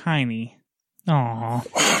married Tiny. Aww.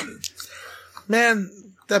 Man,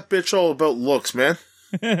 that bitch all about looks, man.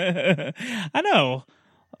 I know.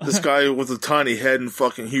 This guy with a tiny head and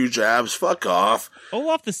fucking huge abs, fuck off.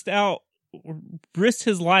 Olaf the Stout risked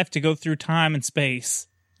his life to go through time and space.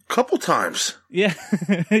 Couple times. Yeah,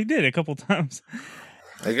 he did a couple times.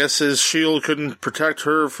 I guess his shield couldn't protect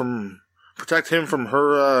him from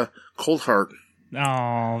her cold heart.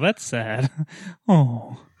 Oh, that's sad.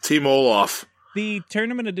 Oh. Team Olaf. The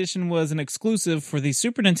tournament edition was an exclusive for the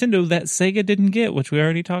Super Nintendo that Sega didn't get, which we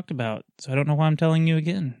already talked about. So I don't know why I'm telling you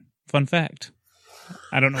again. Fun fact.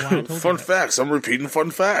 I don't know why I told you Fun that. facts. I'm repeating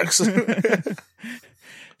fun facts.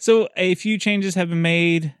 So a few changes have been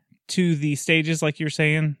made to the stages, like you're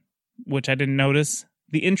saying, which I didn't notice.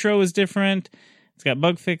 The intro is different. It's got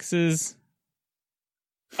bug fixes.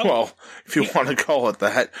 Well, if you want to call it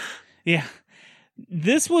that. Yeah.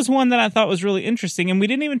 This was one that I thought was really interesting, and we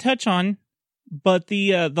didn't even touch on but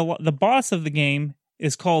the boss of the game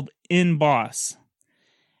is called In-Boss.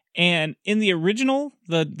 And in the original,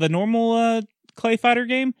 the normal Clayfighter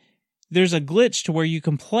game, there's a glitch to where you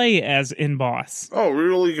can play as In-Boss. Oh,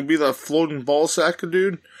 really? You can be that floating ball sack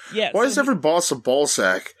dude? Yeah. Why is every boss a ball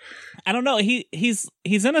sack? I don't know. He's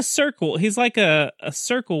in a circle. He's like a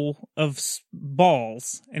circle of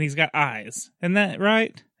balls, and he's got eyes. Isn't that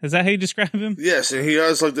right? Is that how you describe him? Yes, and he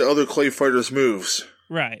has like the other Clay Fighters moves.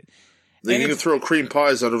 Right. Then you can throw cream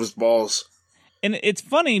pies out of his balls. And it's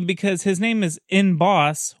funny because his name is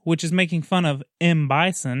In-Boss, which is making fun of M.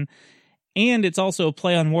 Bison, and it's also a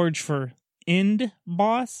play on words for end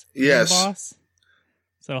boss. Yes. In-Boss.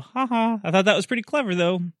 So, haha. I thought that was pretty clever,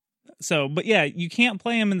 though. So, but yeah, you can't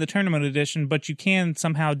play him in the tournament edition, but you can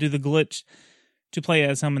somehow do the glitch to play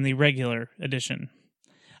as him in the regular edition.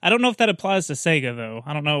 I don't know if that applies to Sega, though.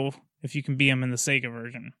 I don't know if you can be him in the Sega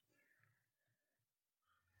version.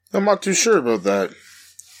 I'm not too sure about that.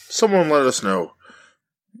 Someone let us know.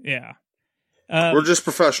 Yeah. We're just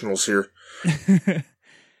professionals here.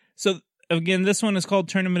 So, again, this one is called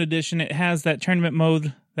Tournament Edition. It has that tournament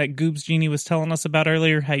mode that Goobs Genie was telling us about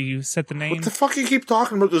earlier, how you set the name. What the fuck you keep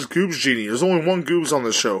talking about this Goobs Genie? There's only one Goobs on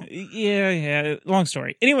this show. Yeah. Long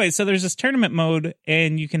story. Anyway, so there's this tournament mode,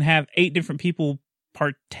 and you can have 8 different people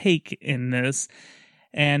partake in this.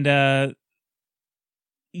 And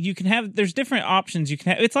you can have, there's different options. You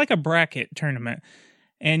can have, it's like a bracket tournament.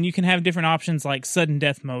 And you can have different options like sudden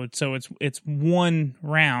death mode. So it's one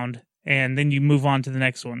round, and then you move on to the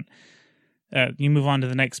next one. You move on to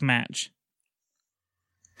the next match.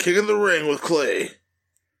 King of the Ring with Clay.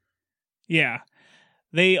 Yeah.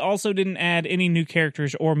 They also didn't add any new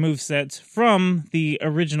characters or movesets from the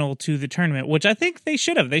original to the tournament, which I think they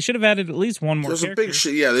should have. They should have added at least one more There's character. a big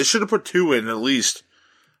shit. Yeah, they should have put 2 in at least.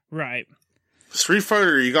 Right. Street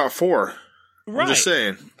Fighter, you got 4. Right. I'm just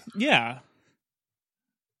saying. Yeah.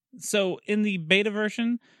 So in the beta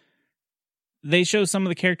version, they show some of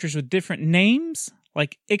the characters with different names.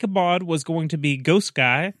 Like Ichabod was going to be Ghost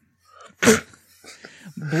Guy.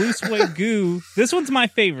 Blue Suede Goo. This one's my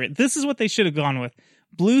favorite. This is what they should have gone with.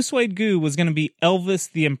 Blue Suede Goo was going to be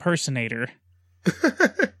Elvis the Impersonator.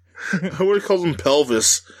 I would have called him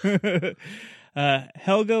Pelvis.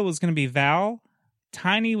 Helga was going to be Val.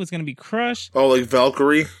 Tiny was going to be Crush. Oh, like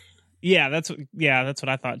Valkyrie? Yeah, that's what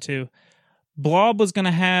I thought too. Blob was going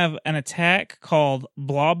to have an attack called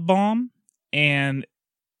Blob Bomb, and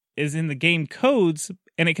is in the game codes,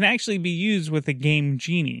 and it can actually be used with a Game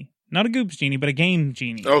Genie. Not a Goobs Genie, but a Game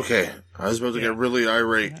Genie. Okay. I was about to get really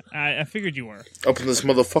irate. I figured you were. Up in this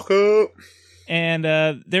motherfucker. And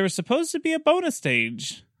there was supposed to be a bonus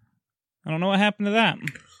stage. I don't know what happened to that.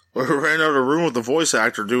 We ran out of room with the voice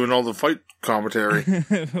actor doing all the fight commentary.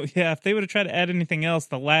 Yeah, if they would have tried to add anything else,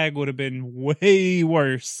 the lag would have been way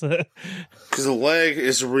worse. Because the lag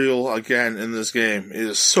is real again in this game. It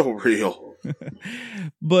is so real.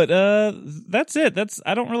 But that's it.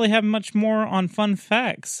 I don't really have much more on fun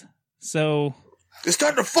facts. So it's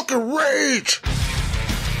time to fucking rage!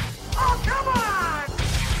 Oh, come on!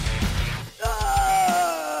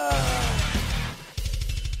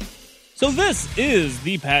 So this is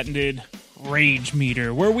the patented Rage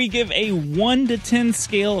Meter, where we give a 1 to 10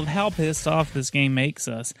 scale of how pissed off this game makes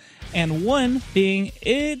us. And 1 being,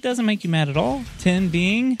 it doesn't make you mad at all. 10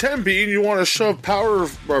 being... 10 being you want to shove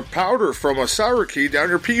powder from a sour key down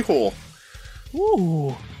your pee hole.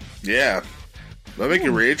 Ooh. Yeah. That'd make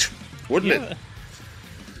you rage, wouldn't it?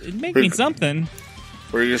 It'd make me something.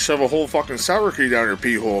 Where you shove a whole fucking sour key down your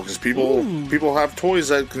pee hole, because people have toys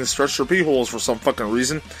that can stretch their pee holes for some fucking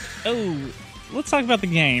reason. Oh, let's talk about the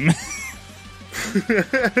game.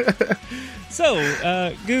 So,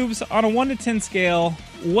 Goobs, on a 1 to 10 scale,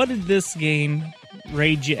 what did this game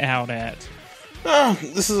rage you out at?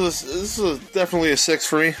 This is definitely a 6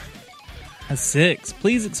 for me. A 6?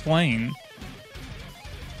 Please explain.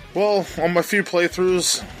 Well, on my few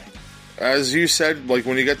playthroughs, as you said, like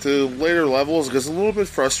when you get to later levels, it gets a little bit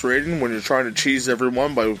frustrating when you're trying to cheese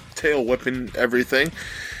everyone by tail whipping everything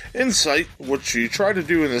in sight, which you try to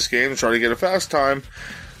do in this game, try to get a fast time,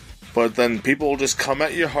 but then people just come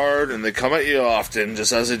at you hard, and they come at you often,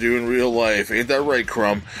 just as they do in real life. Ain't that right,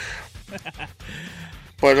 Crumb?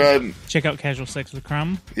 But, check out Casual Sex with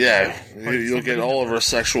Crumb. Yeah, you'll get all of our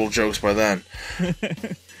sexual jokes by then.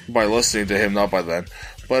 By listening to him, not by then.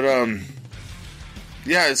 But,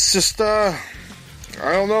 yeah, it's just, I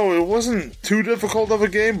don't know, it wasn't too difficult of a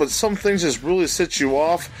game, but some things just really set you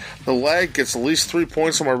off. The lag gets at least 3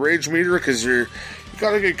 points on my rage meter, because you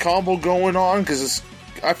got a good combo going on, because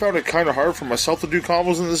I found it kind of hard for myself to do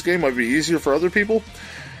combos in this game. Might be easier for other people.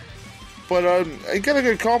 But I get a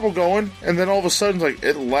good combo going, and then all of a sudden, like,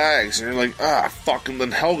 it lags, and you're like, fuck, and then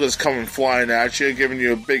Helga's coming flying at you, giving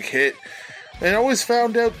you a big hit. And I always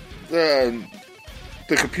found out the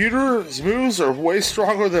computer's moves are way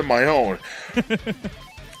stronger than my own.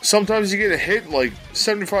 Sometimes you get a hit, like,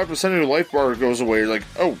 75% of your life bar goes away. You're like,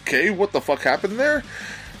 okay, what the fuck happened there?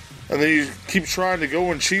 And then you keep trying to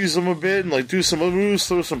go and cheese them a bit, and, like, do some other moves,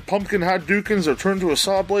 throw some pumpkin Hadoukens, or turn to a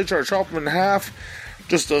saw blade, try to chop them in half.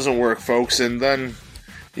 Just doesn't work, folks, and then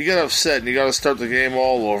you get upset, and you gotta start the game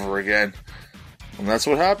all over again. And that's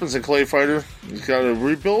what happens in Clayfighter. You gotta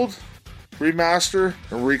rebuild, remaster,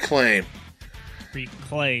 and reclaim.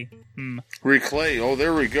 Reclay. Reclay. Oh,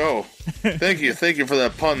 there we go. Thank you for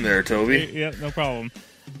that pun there, Toby. Yep, no problem.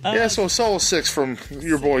 So solid 6 from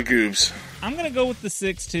your boy Goobs. I'm gonna go with the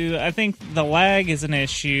 6 too. I think the lag is an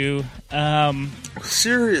issue.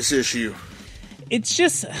 Serious issue. It's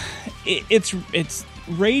just, it's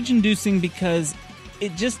rage-inducing because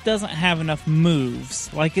it just doesn't have enough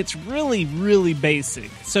moves. Like, it's really, really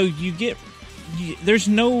basic. So you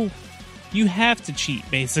have to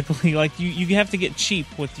cheat, basically. Like, you have to get cheap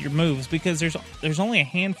with your moves because there's only a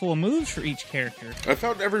handful of moves for each character. I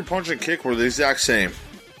found every punch and kick were the exact same.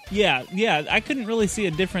 Yeah, I couldn't really see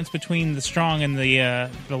a difference between the strong and the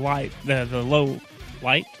light, the low,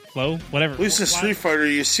 whatever. At least in Street Fighter,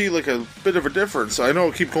 you see like a bit of a difference. I know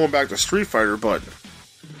I keep going back to Street Fighter, but...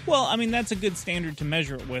 Well, I mean, that's a good standard to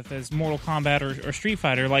measure it with, as Mortal Kombat or Street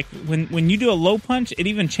Fighter. Like, when you do a low punch, it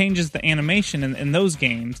even changes the animation in those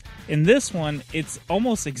games. In this one, it's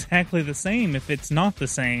almost exactly the same, if it's not the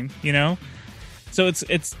same, you know? So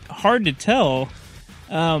it's hard to tell.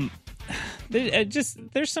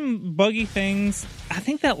 There's some buggy things. I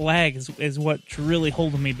think that lag is what's really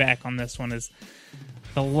holding me back on this one, is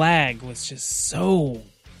the lag was just so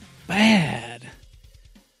bad.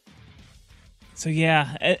 So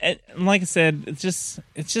yeah, like I said, it's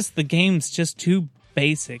just the game's just too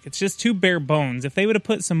basic. It's just too bare bones. If they would have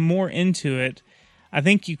put some more into it, I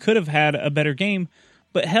think you could have had a better game.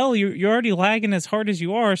 But hell, you're already lagging as hard as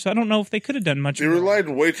you are, so I don't know if they could have done much. They relied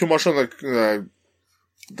way too much on the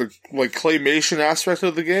like claymation aspect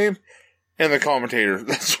of the game and the commentator.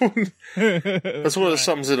 That's what it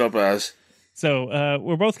sums it up as. So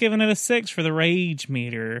we're both giving it a 6 for the rage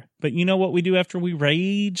meter. But you know what we do after we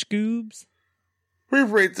rage, Goobs? We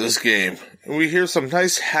rate this game, and we hear some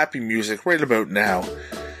nice happy music right about now.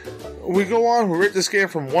 We go on, we rate this game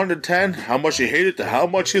from 1 to 10, how much you hate it to how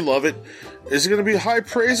much you love it. Is it going to be high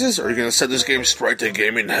praises, or are you going to set this game straight to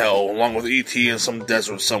gaming hell, along with E.T. in some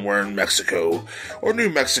desert somewhere in Mexico? Or New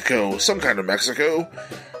Mexico, some kind of Mexico.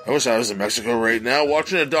 I wish I was in Mexico right now,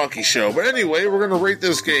 watching a donkey show. But anyway, we're going to rate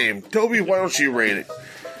this game. Toby, why don't you rate it?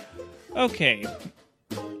 Okay.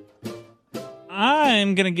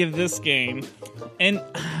 I'm going to give this game, and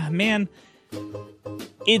man,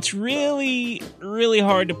 it's really, really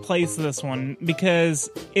hard to place this one because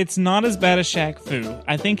it's not as bad as Shaq Fu.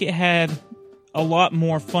 I think it had a lot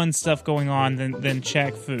more fun stuff going on than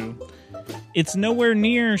Shaq Fu. It's nowhere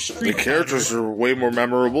near Street Fighter. The characters are way more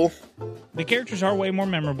memorable. The characters are way more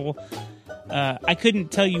memorable. I couldn't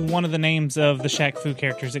tell you one of the names of the Shaq Fu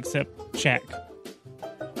characters except Shaq.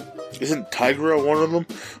 Isn't Tigra one of them?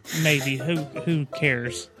 Maybe. Who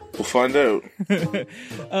cares? We'll find out.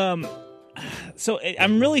 So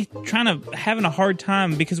I'm really having a hard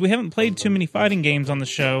time because we haven't played too many fighting games on the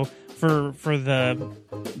show for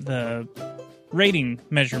the rating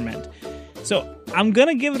measurement. So I'm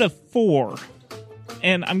gonna give it a 4,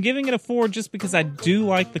 and I'm giving it a 4 just because I do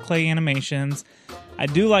like the clay animations, I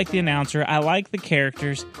do like the announcer, I like the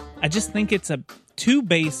characters. I just think it's too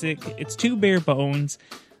basic, it's too bare bones.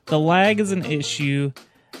 The lag is an issue.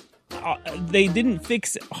 They didn't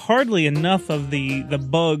fix hardly enough of the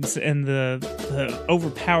bugs and the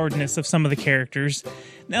overpoweredness of some of the characters.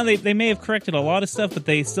 Now, they may have corrected a lot of stuff, but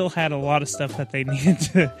they still had a lot of stuff that they needed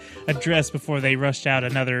to address before they rushed out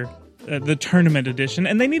the tournament edition.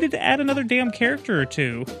 And they needed to add another damn character or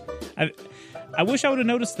two. I wish I would have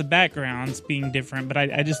noticed the backgrounds being different, but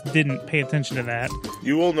I just didn't pay attention to that.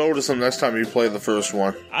 You will notice them next time you play the first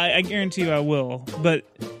one. I guarantee you I will. But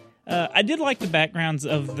I did like the backgrounds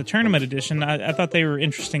of the tournament edition. I thought they were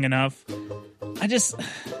interesting enough.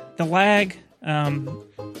 The lag,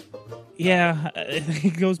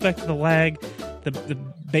 it goes back to the lag, the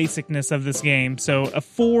basicness of this game. So a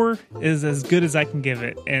 4 is as good as I can give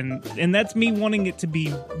it, and that's me wanting it to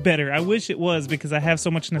be better. I wish it was because I have so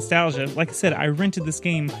much nostalgia. Like I said, I rented this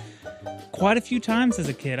game quite a few times as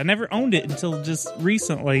a kid. I never owned it until just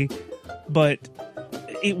recently, but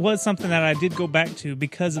it was something that I did go back to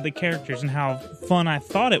because of the characters and how fun I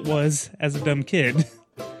thought it was as a dumb kid.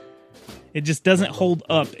 It just doesn't hold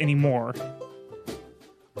up anymore.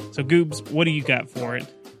 So, Goobs, what do you got for it?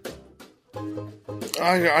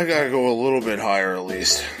 I gotta go a little bit higher at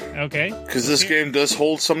least. Okay. Because this game does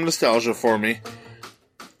hold some nostalgia for me.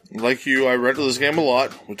 Like you, I rented this game a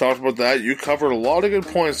lot. We talked about that. You covered a lot of good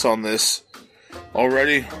points on this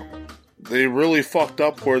already. They really fucked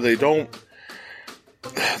up where they don't...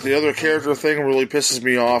 The other character thing really pisses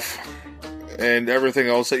me off. And everything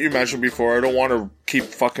else that you mentioned before. I don't want to keep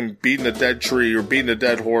fucking beating a dead tree or beating a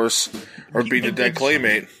dead horse or beating a dead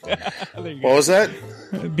claymate. What was that?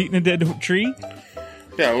 Beating a dead tree?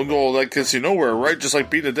 Yeah, well, that gets you nowhere, right? Just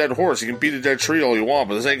like beating a dead horse. You can beat a dead tree all you want,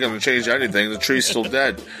 but this ain't going to change anything. The tree's still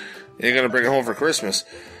dead. You ain't going to bring it home for Christmas.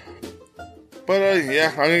 But, yeah,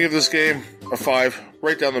 I'm going to give this game a 5.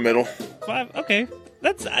 Right down the middle. 5? Okay.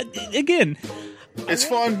 That's, again... It's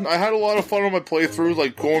fun. I had a lot of fun on my playthrough,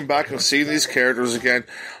 like, going back and seeing these characters again.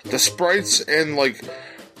 The sprites and, like,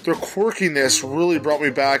 their quirkiness really brought me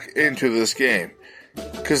back into this game.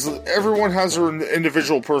 Because everyone has their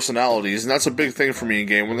individual personalities, and that's a big thing for me in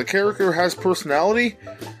game. When the character has personality,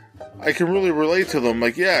 I can really relate to them.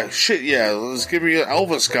 Like, yeah, shit, yeah, let's give me an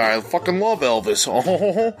Elvis guy. I fucking love Elvis.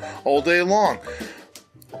 All day long.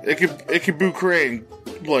 Ichabod Crane,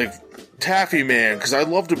 like... Taffy Man, because I'd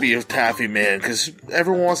love to be a Taffy Man, because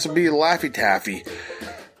everyone wants to be a Laffy Taffy.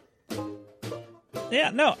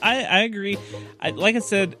 Yeah, no, I agree. Like I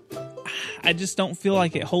said, I just don't feel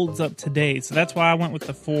like it holds up today, so that's why I went with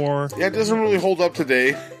the 4. Yeah, it doesn't really hold up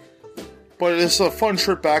today, but it's a fun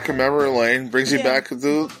trip back in memory lane, brings you back to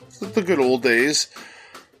the good old days.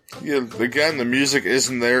 Yeah, again, the music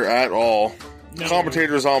isn't there at all. No.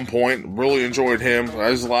 Commentator's on point, really enjoyed him.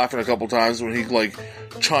 I was laughing a couple times when he, like,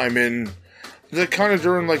 chime in. Kind of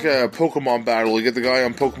during, like, a Pokemon battle. You get the guy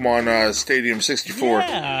on Pokemon Stadium 64.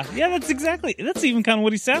 Yeah, that's even kind of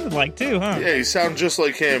what he sounded like, too, huh? Yeah, he sounds just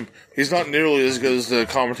like him. He's not nearly as good as the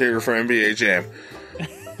commentator for NBA Jam.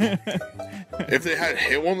 If they had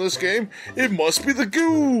him on this game, it must be the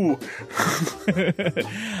goo!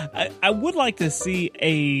 I would like to see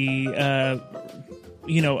a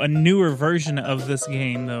newer version of this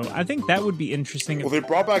game, though. I think that would be interesting. Well, they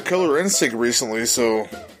brought back Killer Instinct recently, so...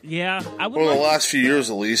 Yeah, I would the last few years,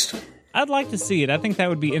 at least. I'd like to see it. I think that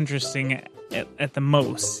would be interesting at the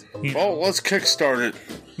most. Well, let's kickstart it.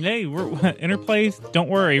 Hey, Interplay, don't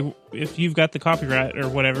worry. If you've got the copyright or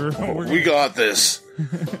whatever... we got this.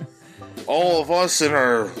 All of us in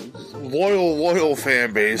our loyal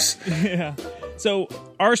fan base. Yeah. So,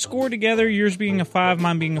 our score together, yours being a 5,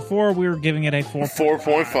 mine being a 4, we were giving it a 4.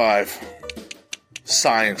 4.5.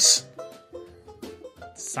 Science.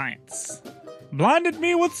 Science. Blinded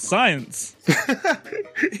me with science.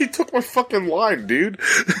 He took my fucking line, dude.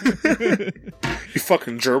 You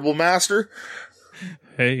fucking gerbil master.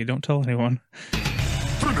 Hey, don't tell anyone.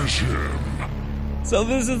 Finish him. So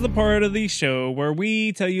this is the part of the show where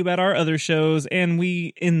we tell you about our other shows and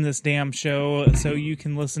we end this damn show so you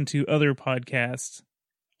can listen to other podcasts.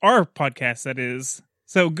 Our podcast, that is.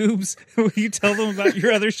 So, Goobs, will you tell them about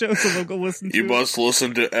your other shows so they'll go listen to You must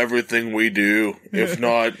listen to everything we do. If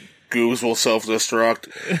not, Goobs will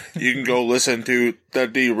self-destruct. You can go listen to The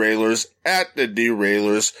Derailers at The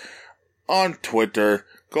Derailers on Twitter.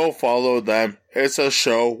 Go follow them. It's a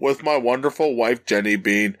show with my wonderful wife, Jenny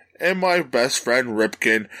Bean, and my best friend,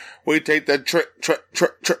 Ripkin. We take the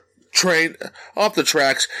train off the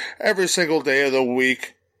tracks every single day of the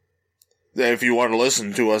week. If you want to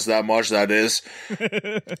listen to us that much, that is.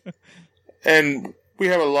 And we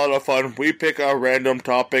have a lot of fun. We pick a random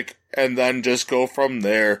topic and then just go from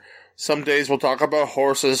there. Some days we'll talk about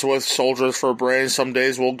horses with soldiers for brains. Some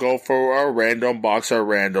days we'll go for our random box at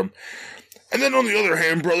random. And then on the other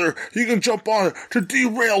hand, brother, you can jump on to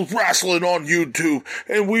Derailed Wrestling on YouTube,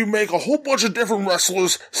 and we make a whole bunch of different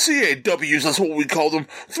wrestlers, CAWs, that's what we call them,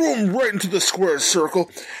 throw them right into the square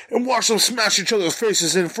circle, and watch them smash each other's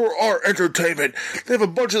faces in for our entertainment. They have a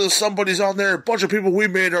bunch of the somebodies on there, a bunch of people we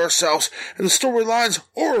made ourselves, and the storylines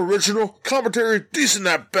are original, commentary decent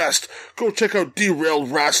at best. Go check out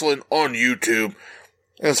Derailed Wrestling on YouTube.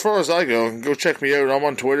 And as far as I go check me out. I'm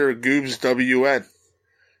on Twitter, GoobsWN.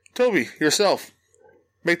 Toby, yourself.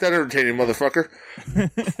 Make that entertaining, motherfucker.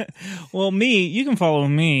 Well, you can follow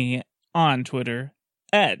me on Twitter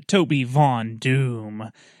at Toby Von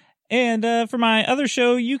Doom. And for my other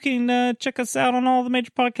show, you can check us out on all the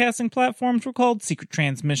major podcasting platforms. We're called Secret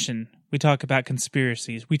Transmission. We talk about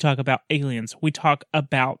conspiracies. We talk about aliens. We talk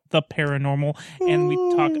about the paranormal. And we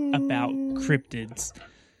talk about cryptids.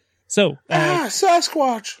 So,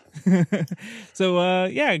 Sasquatch. So,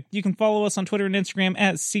 you can follow us on Twitter and Instagram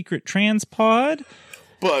at Secret Transpod.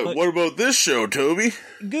 But what about this show, Toby?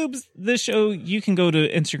 Goobs, this show, you can go to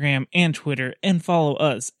Instagram and Twitter and follow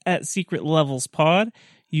us at Secret Levels Pod.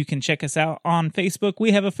 You can check us out on Facebook.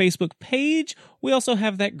 We have a Facebook page. We also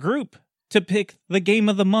have that group to pick the game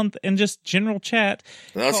of the month and just general chat.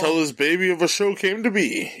 That's how this baby of a show came to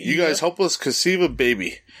be. You guys help us conceive a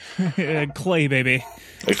baby. Clay baby.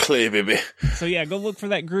 A Clay baby. So yeah, go look for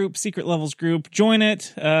that group, Secret Levels group. Join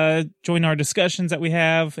it. Join our discussions that we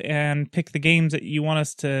have and pick the games that you want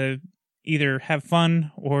us to either have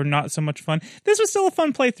fun or not so much fun. This was still a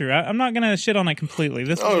fun playthrough. I'm not going to shit on it completely. It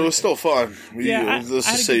was still fun. Yeah, let's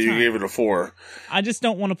just say you gave it a 4. I just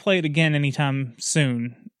don't want to play it again anytime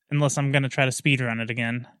soon. Unless I'm going to try to speedrun it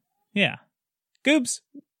again. Yeah. Goobs,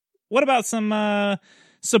 what about some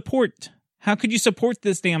support? How could you support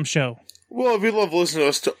this damn show? Well, if you love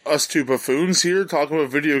listening to us two buffoons here talking about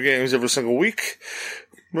video games every single week,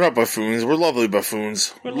 we're not buffoons. We're lovely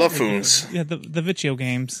buffoons. We're love-foons. Yeah, the Vitio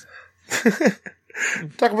games.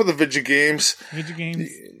 Talk about the Vidya games. Vidya games.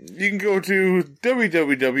 You can go to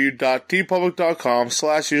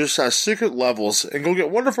www.tpublic.com/user/secret levels and go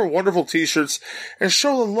get wonderful, wonderful t-shirts and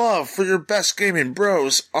show the love for your best gaming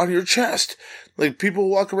bros on your chest. Like, people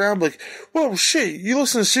walk around like, whoa, shit, you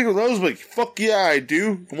listen to Secret Levels? Like, fuck yeah, I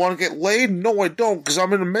do. Want to get laid? No, I don't, because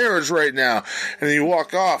I'm in a marriage right now. And then you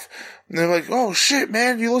walk off. And they're like, oh shit,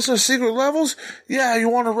 man, you listen to Secret Levels? Yeah, you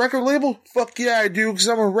want a record label? Fuck yeah, I do, because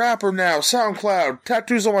I'm a rapper now. SoundCloud,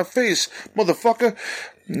 tattoos on my face, motherfucker.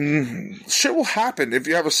 Shit will happen if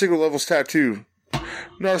you have a Secret Levels tattoo.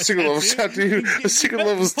 Not a Secret Levels tattoo, a Secret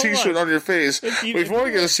Levels t-shirt on your face. But if you want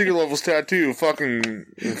to get a Secret Levels tattoo, fucking,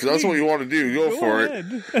 if that's what you want to do, go for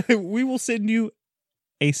it. We will send you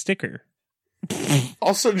a sticker.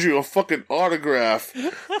 I'll send you a fucking autograph.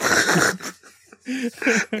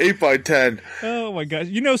 8x10. Oh my gosh.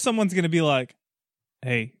 You know someone's going to be like,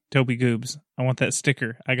 hey, Toby Goobs, I want that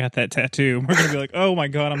sticker. I got that tattoo. We're going to be like, oh my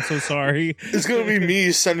god, I'm so sorry. It's going to be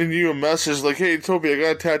me sending you a message like, hey, Toby, I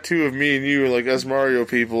got a tattoo of me and you, like us Mario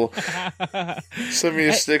people. Send me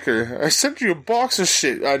a sticker. I sent you a box of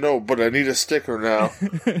shit. I know, but I need a sticker now.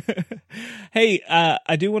 Hey,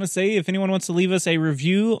 I do want to say, if anyone wants to leave us a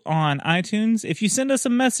review on iTunes, if you send us a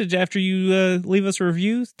message after you leave us a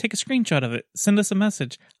review, take a screenshot of it. Send us a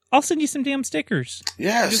message. I'll send you some damn stickers.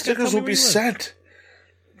 Yeah, stickers will be sent.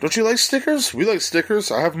 Don't you like stickers? We like stickers.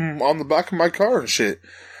 I have them on the back of my car and shit.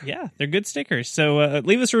 Yeah, they're good stickers. So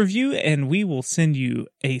leave us a review and we will send you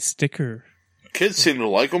a sticker. Kids seem to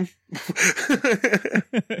like them.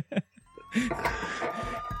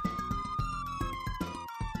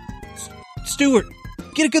 Stuart,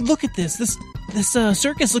 get a good look at this. This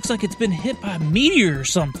circus looks like it's been hit by a meteor or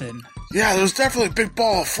something. Yeah, there's definitely a big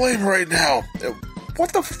ball of flame right now.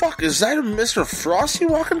 What the fuck? Is that Mr. Frosty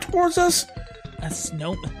walking towards us? A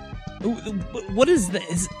snow... What is that?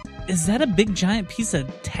 Is that a big giant piece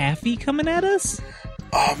of taffy coming at us?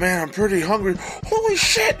 Oh man, I'm pretty hungry. Holy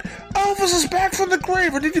shit! Elvis is back from the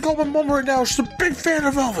grave. I need to call my mom right now. She's a big fan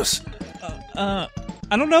of Elvis. I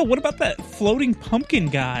don't know. What about that floating pumpkin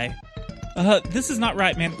guy? This is not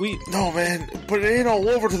right, man. No, man. But it ain't all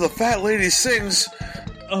over till the fat lady sings.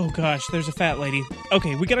 Oh gosh, there's a fat lady.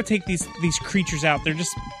 Okay, we gotta take these creatures out.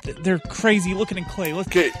 They're crazy looking in clay.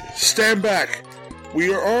 Okay, stand back.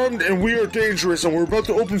 We are armed and we are dangerous, and we're about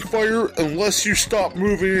to open fire unless you stop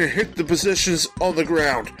moving and hit the positions on the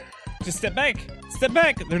ground. Just step back. Step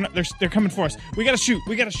back. They're coming for us. We gotta shoot.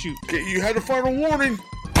 Okay, you had a final warning.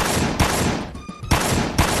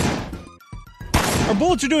 Our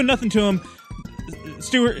bullets are doing nothing to him.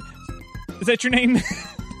 Stuart, is that your name?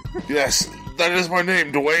 Yes, that is my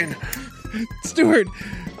name, Dwayne. Stuart,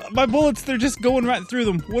 my bullets, they're just going right through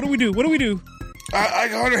them. What do we do? I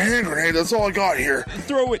got a hand grenade, that's all I got here.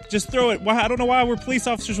 Throw it, just throw it. I don't know why we're police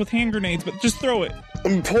officers with hand grenades, but just throw it.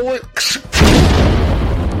 And pull it.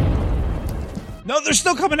 No, they're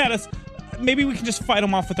still coming at us. Maybe we can just fight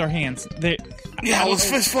them off with our hands. Yeah, let's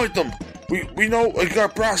fist fight them. We know we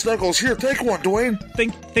got brass knuckles. Here, take one, Dwayne.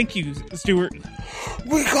 Thank you, Stuart.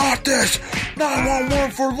 We got this.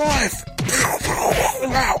 911 for life.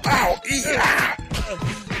 Ow, yeah.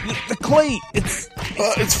 The clay, it's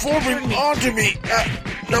forming onto me.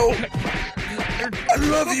 No. I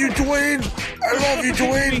love you, Dwayne.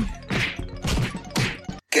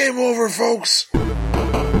 Game over, folks.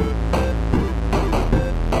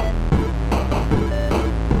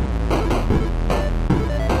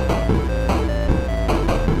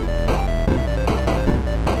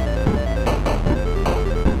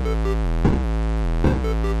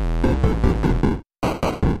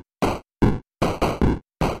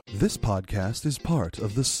 This podcast is part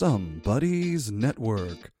of the Some Buddies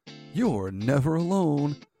Network. You're never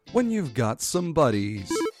alone, when you've got some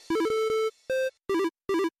buddies.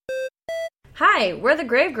 Hi, we're the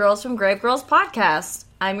Grave Girls from Grave Girls Podcast.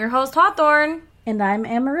 I'm your host, Hawthorne. And I'm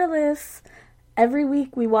Amaryllis. Every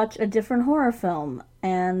week we watch a different horror film,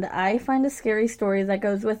 and I find a scary story that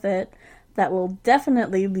goes with it that will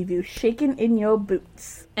definitely leave you shaking in your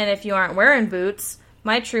boots. And if you aren't wearing boots,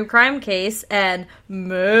 my true crime case and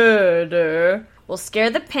murder will scare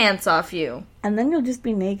the pants off you. And then you'll just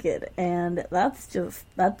be naked, and that's just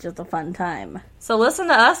a fun time. So listen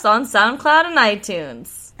to us on SoundCloud and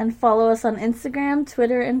iTunes. And follow us on Instagram,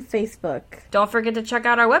 Twitter, and Facebook. Don't forget to check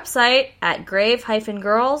out our website at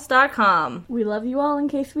grave-girls.com. We love you all in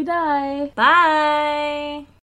case we die. Bye!